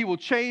you. He will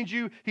change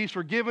you. He's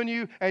forgiven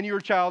you, and you're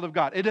a child of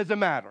God. It doesn't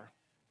matter.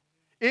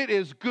 It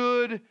is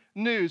good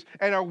news.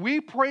 And are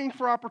we praying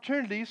for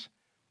opportunities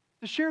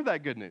to share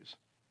that good news?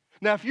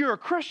 Now, if you're a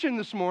Christian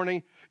this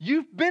morning,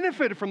 you've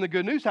benefited from the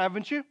good news,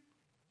 haven't you?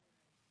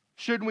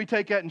 Shouldn't we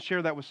take that and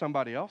share that with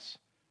somebody else?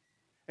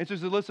 And so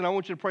he says, listen, I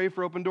want you to pray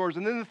for open doors.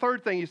 And then the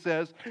third thing he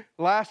says,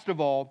 last of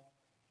all,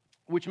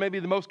 which may be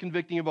the most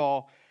convicting of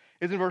all,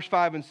 is in verse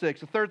 5 and 6.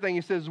 The third thing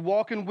he says,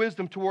 walk in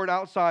wisdom toward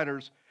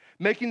outsiders,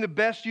 making the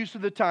best use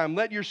of the time.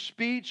 Let your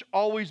speech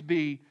always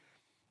be,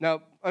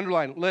 now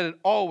underline, let it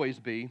always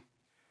be,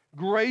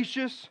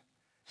 gracious,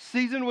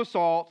 seasoned with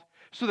salt,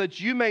 so that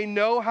you may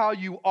know how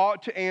you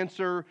ought to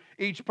answer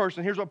each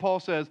person. Here's what Paul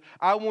says.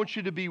 I want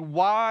you to be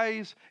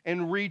wise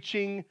in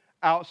reaching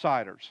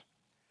outsiders.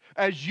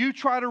 As you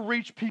try to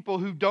reach people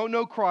who don't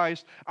know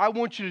Christ, I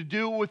want you to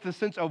do it with a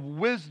sense of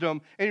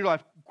wisdom in your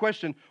life.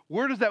 Question,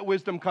 where does that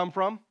wisdom come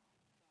from?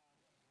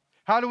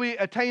 How do we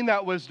attain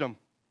that wisdom?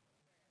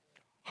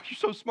 Oh, you're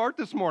so smart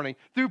this morning.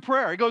 Through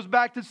prayer. It goes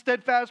back to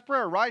steadfast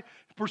prayer, right?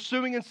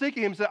 Pursuing and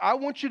seeking Him. He said, I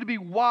want you to be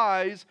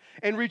wise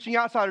in reaching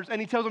outsiders. And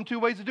he tells them two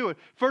ways to do it.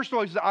 First of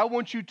all, he says, I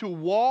want you to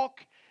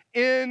walk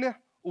in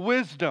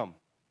wisdom.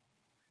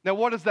 Now,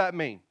 what does that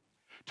mean?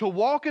 To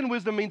walk in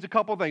wisdom means a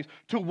couple of things.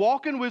 To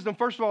walk in wisdom,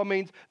 first of all,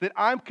 means that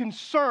I'm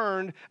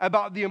concerned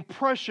about the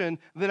impression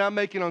that I'm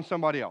making on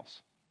somebody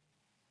else.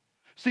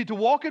 See, to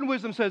walk in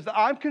wisdom says that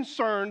I'm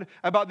concerned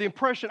about the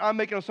impression I'm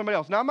making on somebody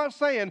else. Now, I'm not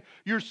saying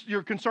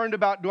you're concerned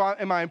about,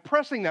 am I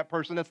impressing that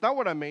person? That's not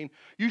what I mean.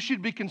 You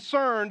should be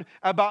concerned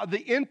about the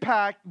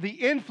impact, the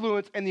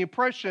influence, and the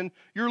impression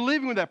you're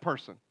leaving with that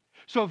person.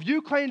 So if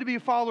you claim to be a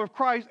follower of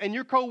Christ and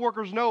your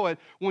coworkers know it,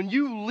 when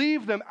you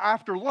leave them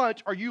after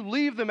lunch or you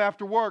leave them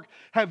after work,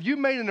 have you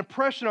made an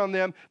impression on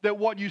them that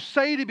what you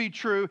say to be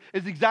true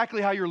is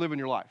exactly how you're living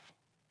your life?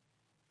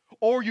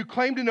 Or you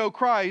claim to know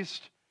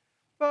Christ,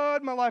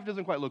 but my life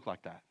doesn't quite look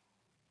like that.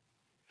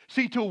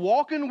 See, to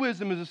walk in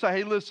wisdom is to say,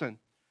 hey, listen,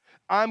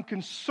 I'm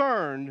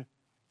concerned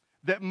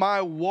that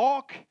my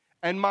walk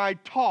and my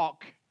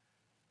talk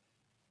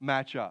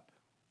match up.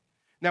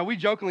 Now, we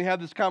jokingly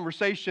had this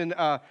conversation,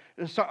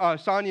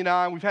 Sonia and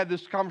I, we've had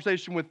this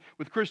conversation with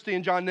Christy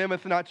and John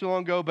Nemeth not too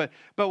long ago, but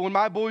when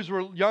my boys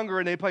were younger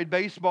and they played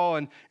baseball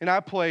and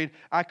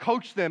I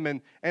coached them,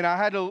 and I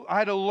had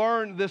to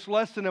learn this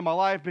lesson in my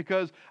life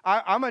because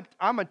I'm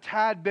a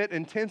tad bit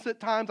intense at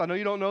times. I know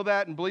you don't know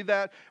that and believe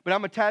that, but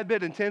I'm a tad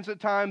bit intense at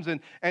times,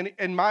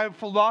 and my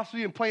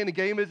philosophy in playing the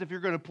game is if you're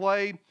going to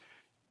play,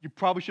 you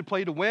probably should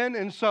play to win.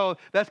 And so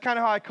that's kind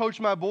of how I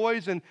coach my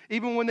boys. And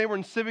even when they were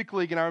in Civic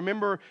League, and I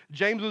remember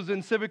James was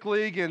in Civic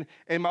League and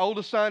my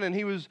oldest son, and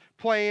he was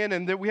playing,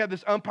 and we had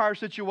this umpire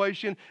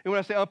situation. And when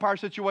I say umpire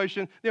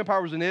situation, the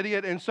umpire was an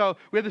idiot. And so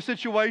we had the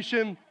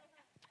situation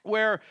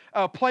where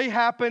a play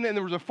happened and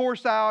there was a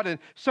force out and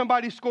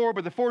somebody scored,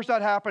 but the force out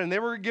happened and they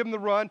were given the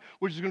run,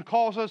 which is going to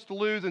cause us to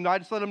lose. And I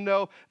just let them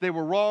know they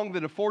were wrong,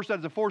 that a force out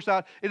is a force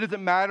out. It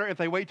doesn't matter if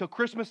they wait till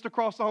Christmas to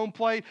cross the home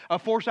plate. A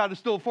force out is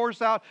still a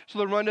force out, so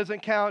the run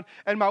doesn't count.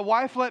 And my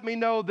wife let me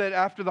know that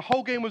after the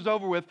whole game was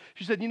over with,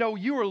 she said,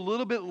 you were a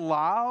little bit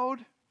loud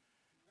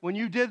when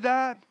you did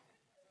that.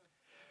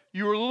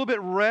 You were a little bit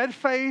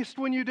red-faced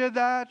when you did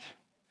that.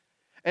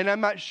 And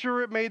I'm not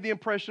sure it made the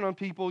impression on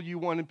people you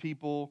wanted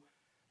people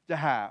to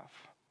have.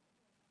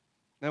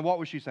 Now, what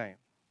was she saying?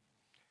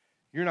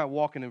 You're not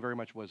walking in very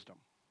much wisdom.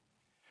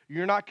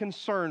 You're not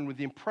concerned with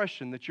the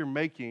impression that you're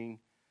making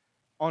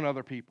on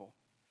other people.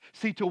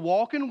 See, to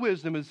walk in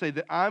wisdom is to say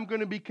that I'm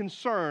going to be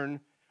concerned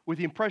with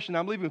the impression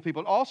I'm leaving with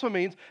people. It also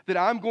means that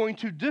I'm going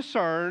to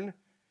discern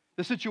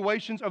the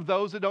situations of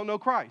those that don't know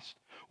Christ.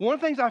 One of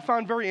the things I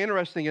find very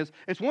interesting is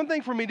it's one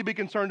thing for me to be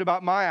concerned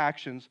about my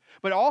actions,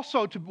 but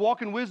also to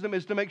walk in wisdom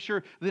is to make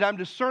sure that I'm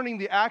discerning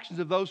the actions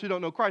of those who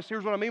don't know Christ.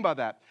 Here's what I mean by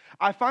that.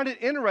 I find it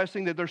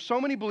interesting that there's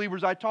so many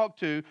believers I talk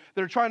to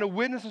that are trying to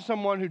witness to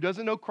someone who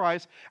doesn't know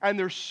Christ, and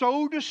they're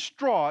so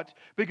distraught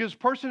because the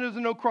person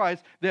doesn't know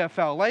Christ. They have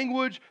foul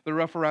language, they're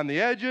rough around the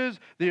edges,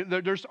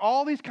 there's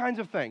all these kinds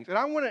of things. And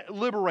I want to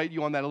liberate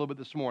you on that a little bit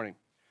this morning.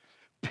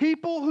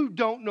 People who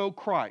don't know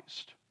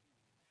Christ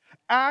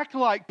act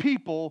like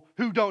people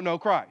who don't know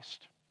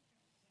Christ.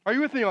 Are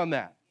you with me on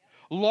that?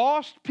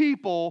 Lost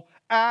people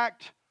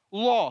act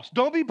lost.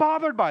 Don't be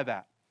bothered by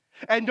that.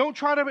 And don't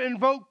try to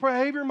invoke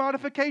behavior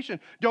modification.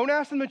 Don't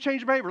ask them to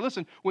change behavior.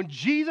 Listen, when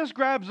Jesus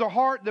grabs the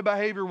heart, the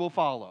behavior will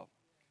follow.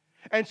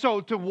 And so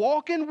to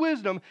walk in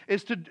wisdom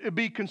is to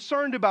be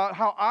concerned about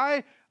how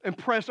I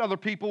impress other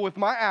people with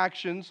my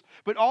actions,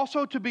 but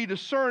also to be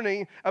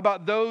discerning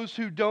about those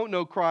who don't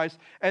know Christ.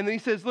 And then he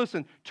says,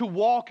 listen, to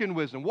walk in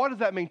wisdom. What does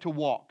that mean, to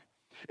walk?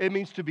 It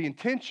means to be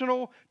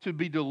intentional, to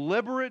be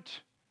deliberate,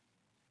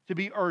 to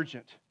be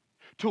urgent.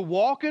 To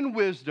walk in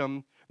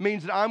wisdom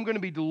means that I'm going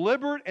to be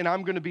deliberate and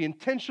I'm going to be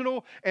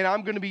intentional and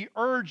I'm going to be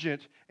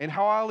urgent in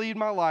how I lead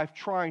my life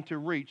trying to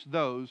reach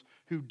those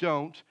who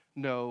don't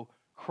know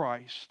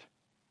Christ.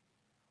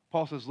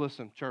 Paul says,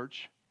 listen,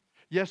 church,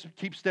 yes,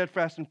 keep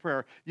steadfast in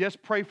prayer. Yes,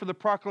 pray for the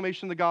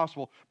proclamation of the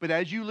gospel. But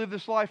as you live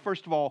this life,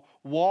 first of all,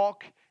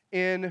 walk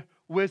in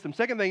wisdom.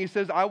 Second thing, he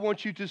says, I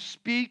want you to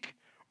speak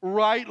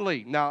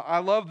rightly. Now, I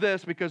love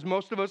this because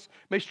most of us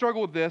may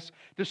struggle with this.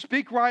 To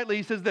speak rightly,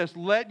 he says this,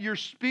 let your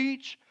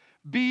speech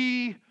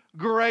be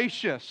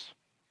gracious.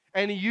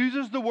 And he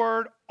uses the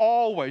word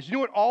always. You know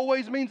what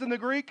always means in the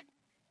Greek?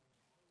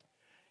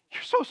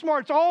 You're so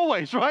smart. It's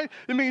always, right?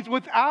 It means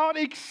without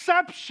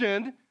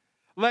exception,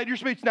 let your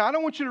speech. Now, I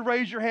don't want you to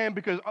raise your hand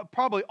because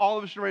probably all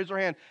of us should raise our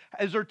hand.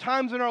 Is there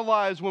times in our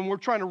lives when we're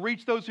trying to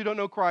reach those who don't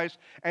know Christ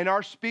and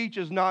our speech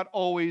is not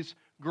always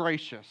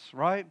gracious,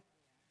 right?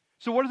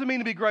 So what does it mean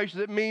to be gracious?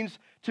 It means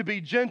to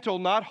be gentle,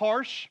 not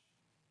harsh.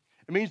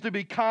 It means to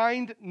be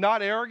kind,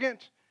 not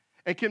arrogant,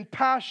 and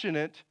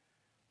compassionate,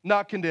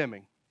 not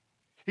condemning.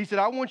 He said,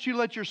 I want you to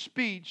let your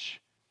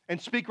speech,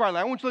 and speak rightly,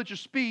 I want you to let your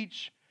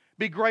speech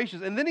be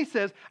gracious. And then he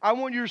says, I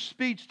want your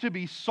speech to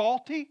be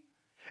salty,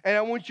 and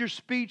I want your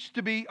speech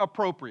to be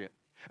appropriate.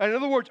 In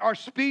other words, our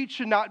speech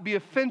should not be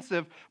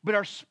offensive, but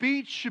our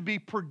speech should be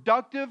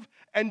productive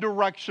and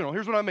directional.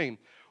 Here's what I mean.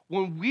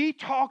 When we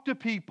talk to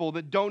people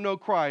that don't know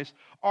Christ,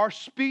 our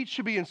speech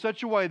should be in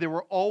such a way that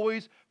we're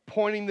always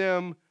pointing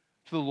them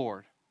to the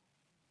Lord.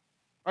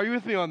 Are you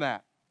with me on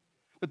that?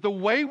 That the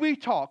way we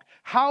talk,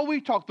 how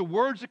we talk, the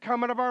words that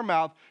come out of our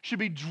mouth should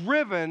be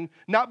driven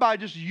not by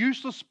just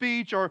useless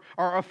speech or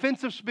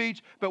offensive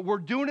speech, but we're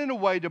doing it in a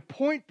way to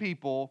point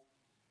people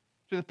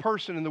to the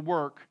person and the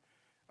work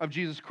of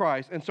Jesus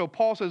Christ. And so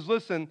Paul says,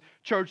 listen,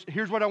 church,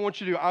 here's what I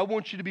want you to do. I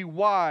want you to be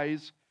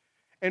wise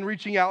in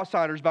reaching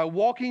outsiders by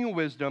walking in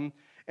wisdom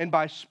and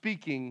by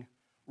speaking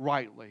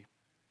rightly.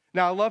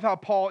 Now, I love how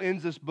Paul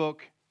ends this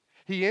book.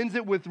 He ends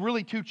it with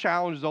really two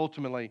challenges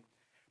ultimately.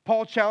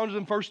 Paul challenges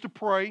them first to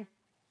pray,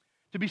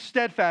 to be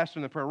steadfast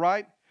in the prayer,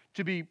 right?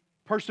 To be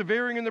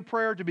persevering in the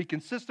prayer, to be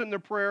consistent in their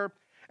prayer,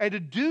 and to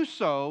do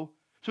so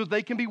that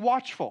they can be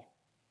watchful.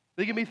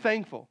 They can be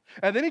thankful.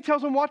 And then he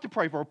tells them what to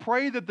pray for.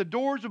 Pray that the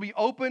doors will be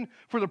open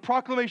for the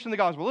proclamation of the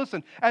gospel.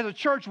 Listen, as a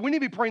church, we need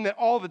to be praying that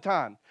all the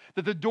time.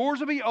 That the doors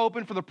will be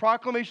open for the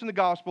proclamation of the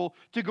gospel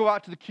to go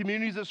out to the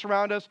communities that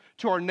surround us,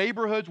 to our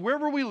neighborhoods,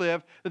 wherever we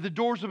live, that the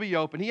doors will be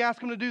open. He asked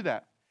them to do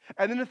that.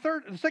 And then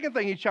the second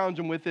thing he challenged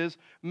them with is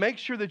make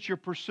sure that you're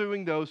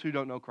pursuing those who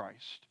don't know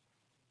Christ.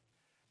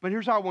 But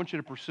here's how I want you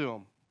to pursue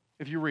them.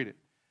 If you read it,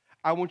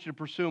 I want you to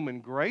pursue them in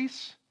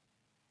grace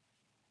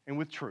and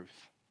with truth,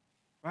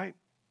 right?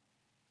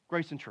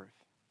 Grace and truth.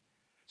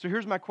 So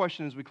here's my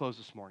question as we close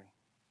this morning.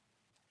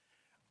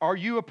 Are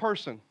you a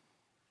person,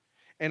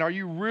 and are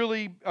you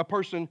really a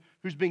person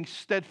who's being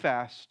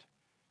steadfast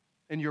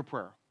in your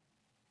prayer?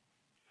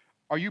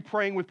 Are you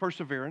praying with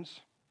perseverance?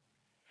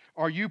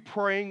 Are you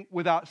praying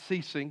without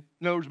ceasing?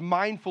 In other words,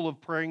 mindful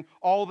of praying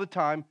all the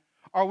time?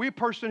 Are we a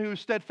person who is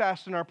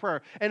steadfast in our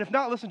prayer? And if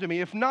not, listen to me.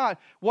 If not,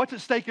 what's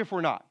at stake if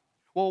we're not?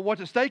 Well,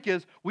 what's at stake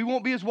is we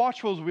won't be as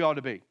watchful as we ought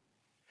to be.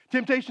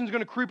 Temptation is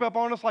going to creep up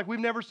on us like we've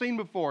never seen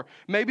before.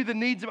 Maybe the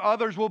needs of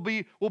others will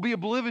be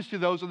oblivious to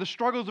those, or the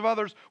struggles of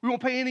others we won't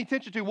pay any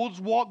attention to. We'll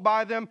just walk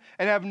by them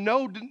and have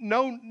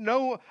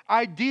no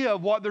idea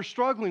of what they're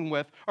struggling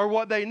with or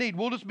what they need.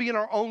 We'll just be in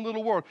our own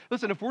little world.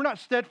 Listen, if we're not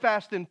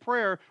steadfast in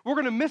prayer, we're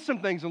going to miss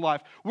some things in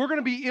life. We're going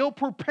to be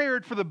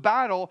ill-prepared for the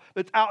battle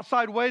that's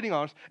outside waiting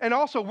on us. And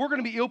also, we're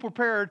going to be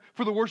ill-prepared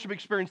for the worship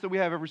experience that we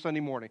have every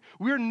Sunday morning.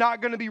 We're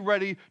not going to be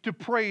ready to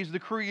praise the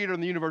Creator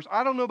of the universe.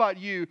 I don't know about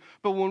you,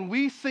 but when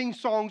we sing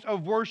songs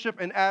of worship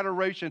and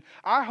adoration,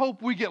 I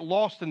hope we get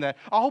lost in that.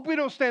 I hope we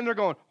don't stand there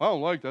going, I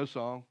don't like that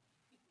song.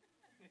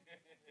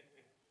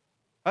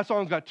 That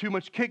song's got too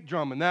much kick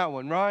drum in that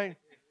one, right?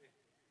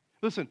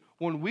 Listen,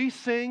 when we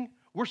sing,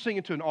 we're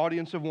singing to an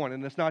audience of one,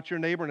 and it's not your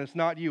neighbor, and it's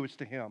not you, it's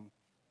to Him.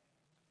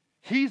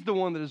 He's the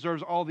one that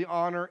deserves all the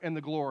honor and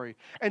the glory.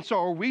 And so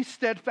are we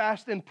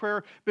steadfast in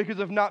prayer? Because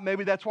if not,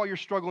 maybe that's why you're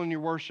struggling in your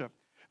worship.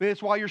 Maybe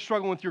that's why you're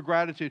struggling with your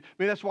gratitude.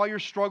 Maybe that's why you're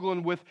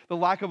struggling with the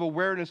lack of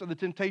awareness of the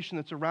temptation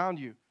that's around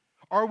you.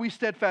 Are we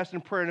steadfast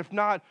in prayer? And if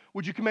not,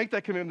 would you make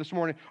that commitment this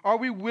morning? Are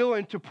we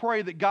willing to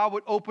pray that God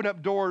would open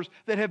up doors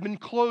that have been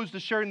closed to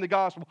sharing the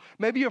gospel?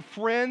 Maybe a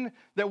friend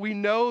that we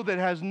know that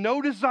has no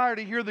desire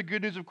to hear the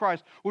good news of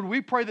Christ. Would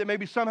we pray that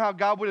maybe somehow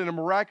God would, in a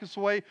miraculous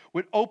way,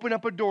 would open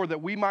up a door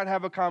that we might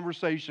have a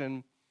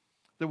conversation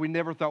that we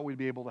never thought we'd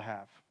be able to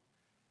have?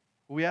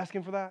 Will we ask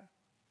Him for that?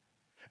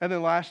 And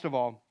then last of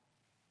all,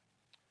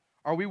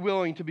 are we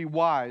willing to be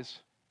wise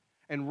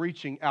and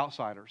reaching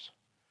outsiders,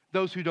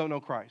 those who don't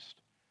know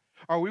Christ?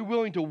 Are we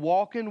willing to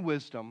walk in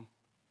wisdom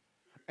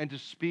and to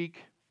speak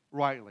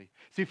rightly?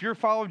 See, if you're a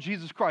follower of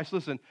Jesus Christ,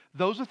 listen,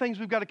 those are things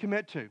we've got to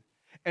commit to.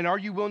 And are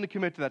you willing to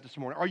commit to that this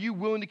morning? Are you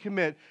willing to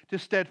commit to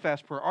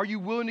steadfast prayer? Are you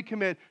willing to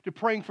commit to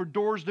praying for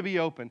doors to be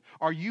open?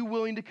 Are you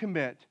willing to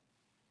commit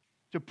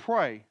to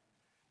pray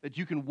that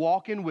you can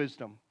walk in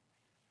wisdom,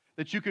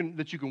 that you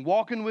can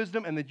walk in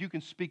wisdom and that you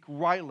can speak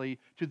rightly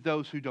to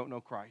those who don't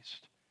know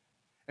Christ?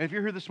 And if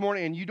you're here this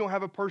morning and you don't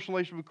have a personal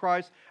relationship with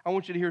Christ, I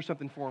want you to hear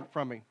something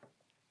from me.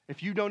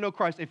 If you don't know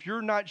Christ, if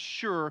you're not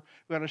sure,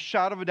 without a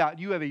shadow of a doubt,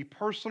 you have a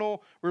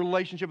personal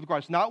relationship with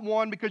Christ. Not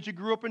one because you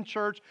grew up in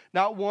church,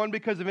 not one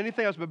because of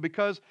anything else, but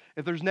because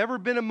if there's never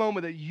been a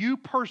moment that you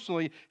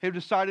personally have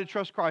decided to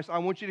trust Christ, I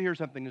want you to hear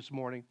something this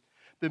morning.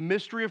 The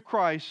mystery of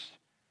Christ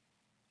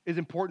is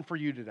important for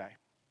you today.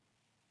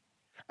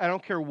 I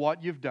don't care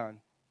what you've done.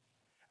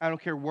 I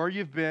don't care where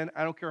you've been.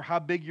 I don't care how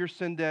big your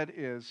sin debt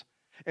is.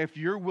 If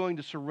you're willing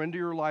to surrender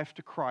your life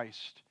to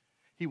Christ,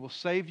 He will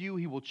save you,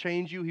 He will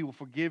change you, He will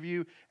forgive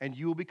you, and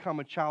you will become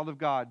a child of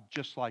God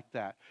just like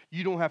that.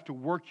 You don't have to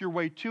work your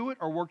way to it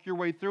or work your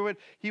way through it.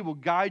 He will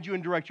guide you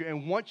and direct you.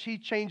 And once He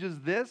changes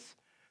this,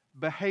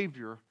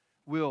 behavior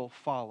will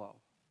follow.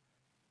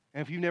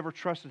 And if you've never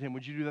trusted Him,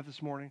 would you do that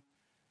this morning?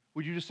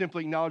 Would you just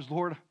simply acknowledge,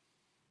 Lord,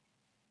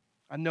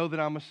 I know that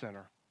I'm a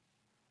sinner.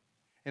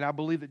 And I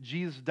believe that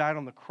Jesus died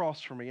on the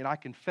cross for me, and I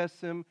confess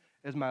Him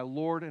as my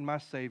Lord and my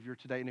Savior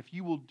today. And if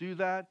you will do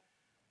that,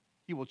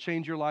 He will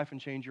change your life and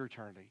change your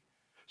eternity.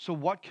 So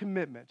what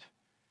commitment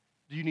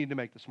do you need to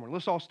make this morning?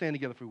 Let's all stand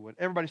together if we would.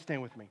 Everybody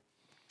stand with me.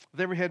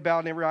 With every head bowed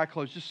and every eye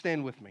closed, just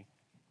stand with me.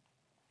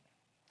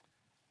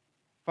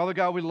 Father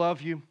God, we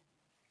love You.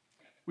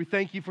 We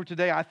thank You for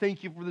today. I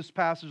thank You for this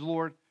passage,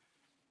 Lord.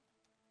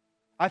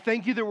 I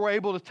thank You that we're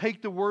able to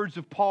take the words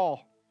of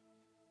Paul,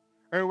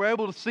 and we're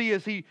able to see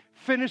as he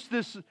finished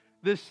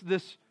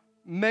this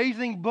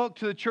amazing book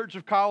to the church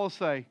of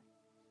Colossae.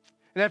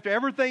 And after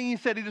everything he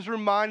said, he just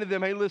reminded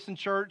them, hey, listen,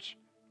 church,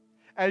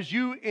 as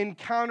you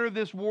encounter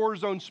this war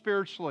zone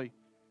spiritually,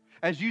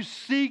 as you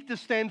seek to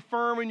stand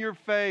firm in your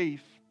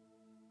faith,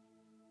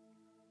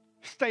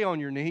 stay on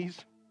your knees.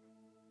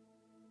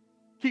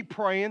 Keep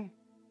praying.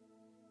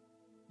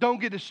 Don't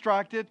get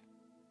distracted.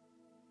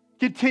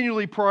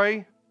 Continually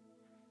pray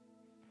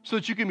so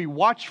that you can be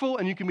watchful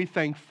and you can be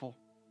thankful.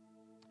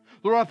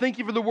 Lord, I thank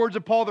You for the words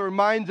of Paul that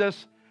reminds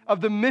us of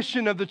the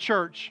mission of the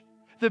church,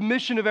 the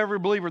mission of every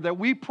believer, that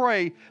we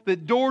pray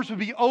that doors would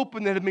be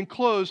open that have been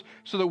closed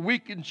so that we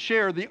can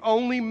share the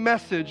only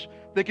message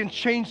that can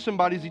change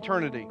somebody's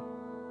eternity.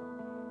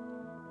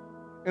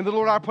 And the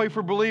Lord, I pray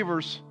for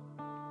believers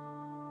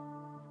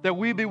that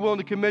we be willing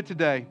to commit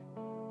today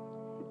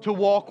to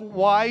walk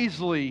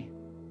wisely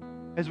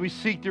as we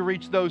seek to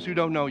reach those who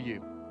don't know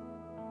You.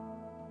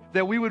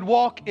 That we would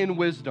walk in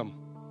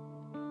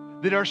wisdom,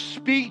 that our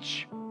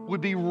speech would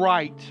be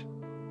right,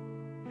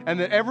 and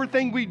that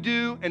everything we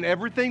do and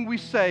everything we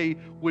say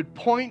would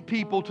point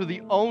people to the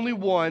only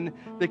one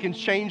that can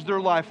change their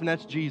life, and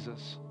that's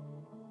Jesus.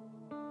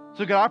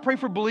 So God, I pray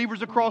for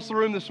believers across the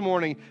room this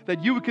morning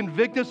that You would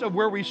convict us of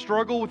where we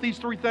struggle with these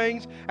three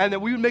things and that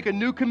we would make a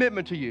new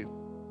commitment to You.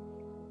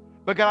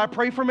 But God, I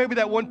pray for maybe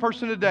that one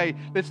person today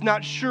that's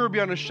not sure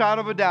beyond a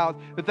shadow of a doubt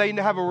that they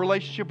have a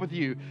relationship with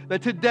You,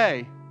 that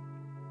today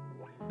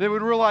they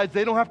would realize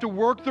they don't have to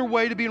work their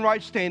way to be in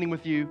right standing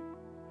with You,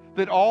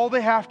 that all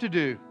they have to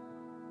do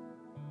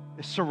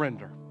is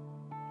surrender.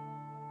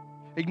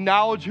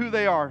 Acknowledge who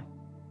they are.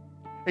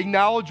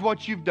 Acknowledge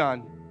what You've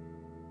done.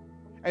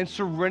 And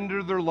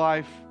surrender their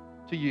life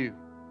to You.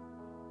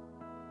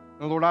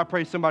 And Lord, I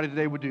pray somebody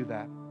today would do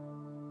that.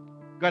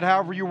 God,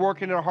 however You're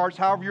working in our hearts,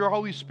 however Your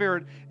Holy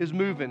Spirit is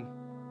moving,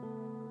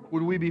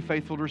 would we be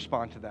faithful to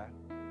respond to that?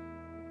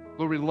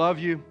 Lord, we love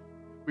You.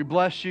 We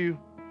bless You.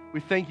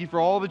 We thank You for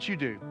all that You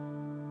do.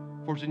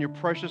 For it's in Your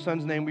precious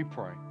Son's name we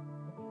pray.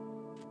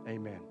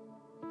 Amen.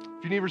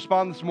 If you need to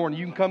respond this morning,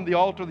 you can come to the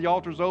altar. The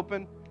altar's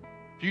open.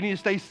 If you need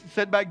to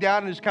sit back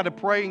down and just kind of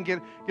pray and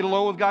get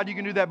alone with God, you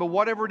can do that. But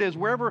whatever it is,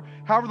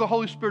 however the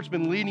Holy Spirit's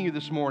been leading you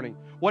this morning,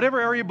 whatever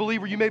area of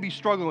believer you may be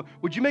struggling with,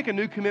 would you make a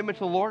new commitment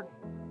to the Lord?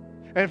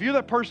 And if you're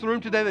that person in the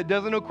room today that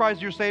doesn't know Christ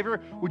as your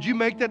Savior, would you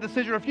make that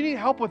decision? Or if you need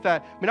help with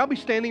that, I'll be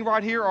standing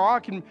right here,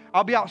 or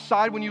I'll be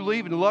outside when you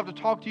leave and love to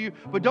talk to you.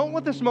 But don't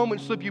let this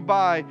moment slip you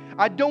by.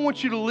 I don't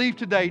want you to leave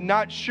today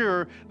not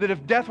sure that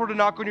if death were to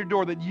knock on your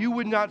door, that you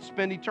would not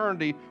spend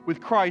eternity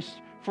with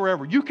Christ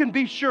forever. You can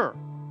be sure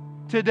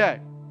today,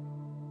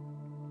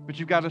 but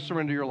you've got to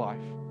surrender your life.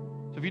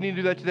 So if you need to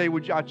do that today,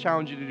 I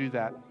challenge you to do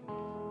that.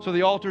 So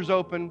the altar's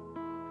open.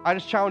 I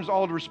just challenge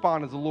all to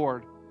respond as the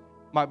Lord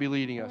might be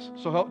leading us.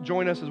 So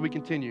join us as we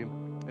continue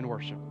in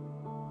worship.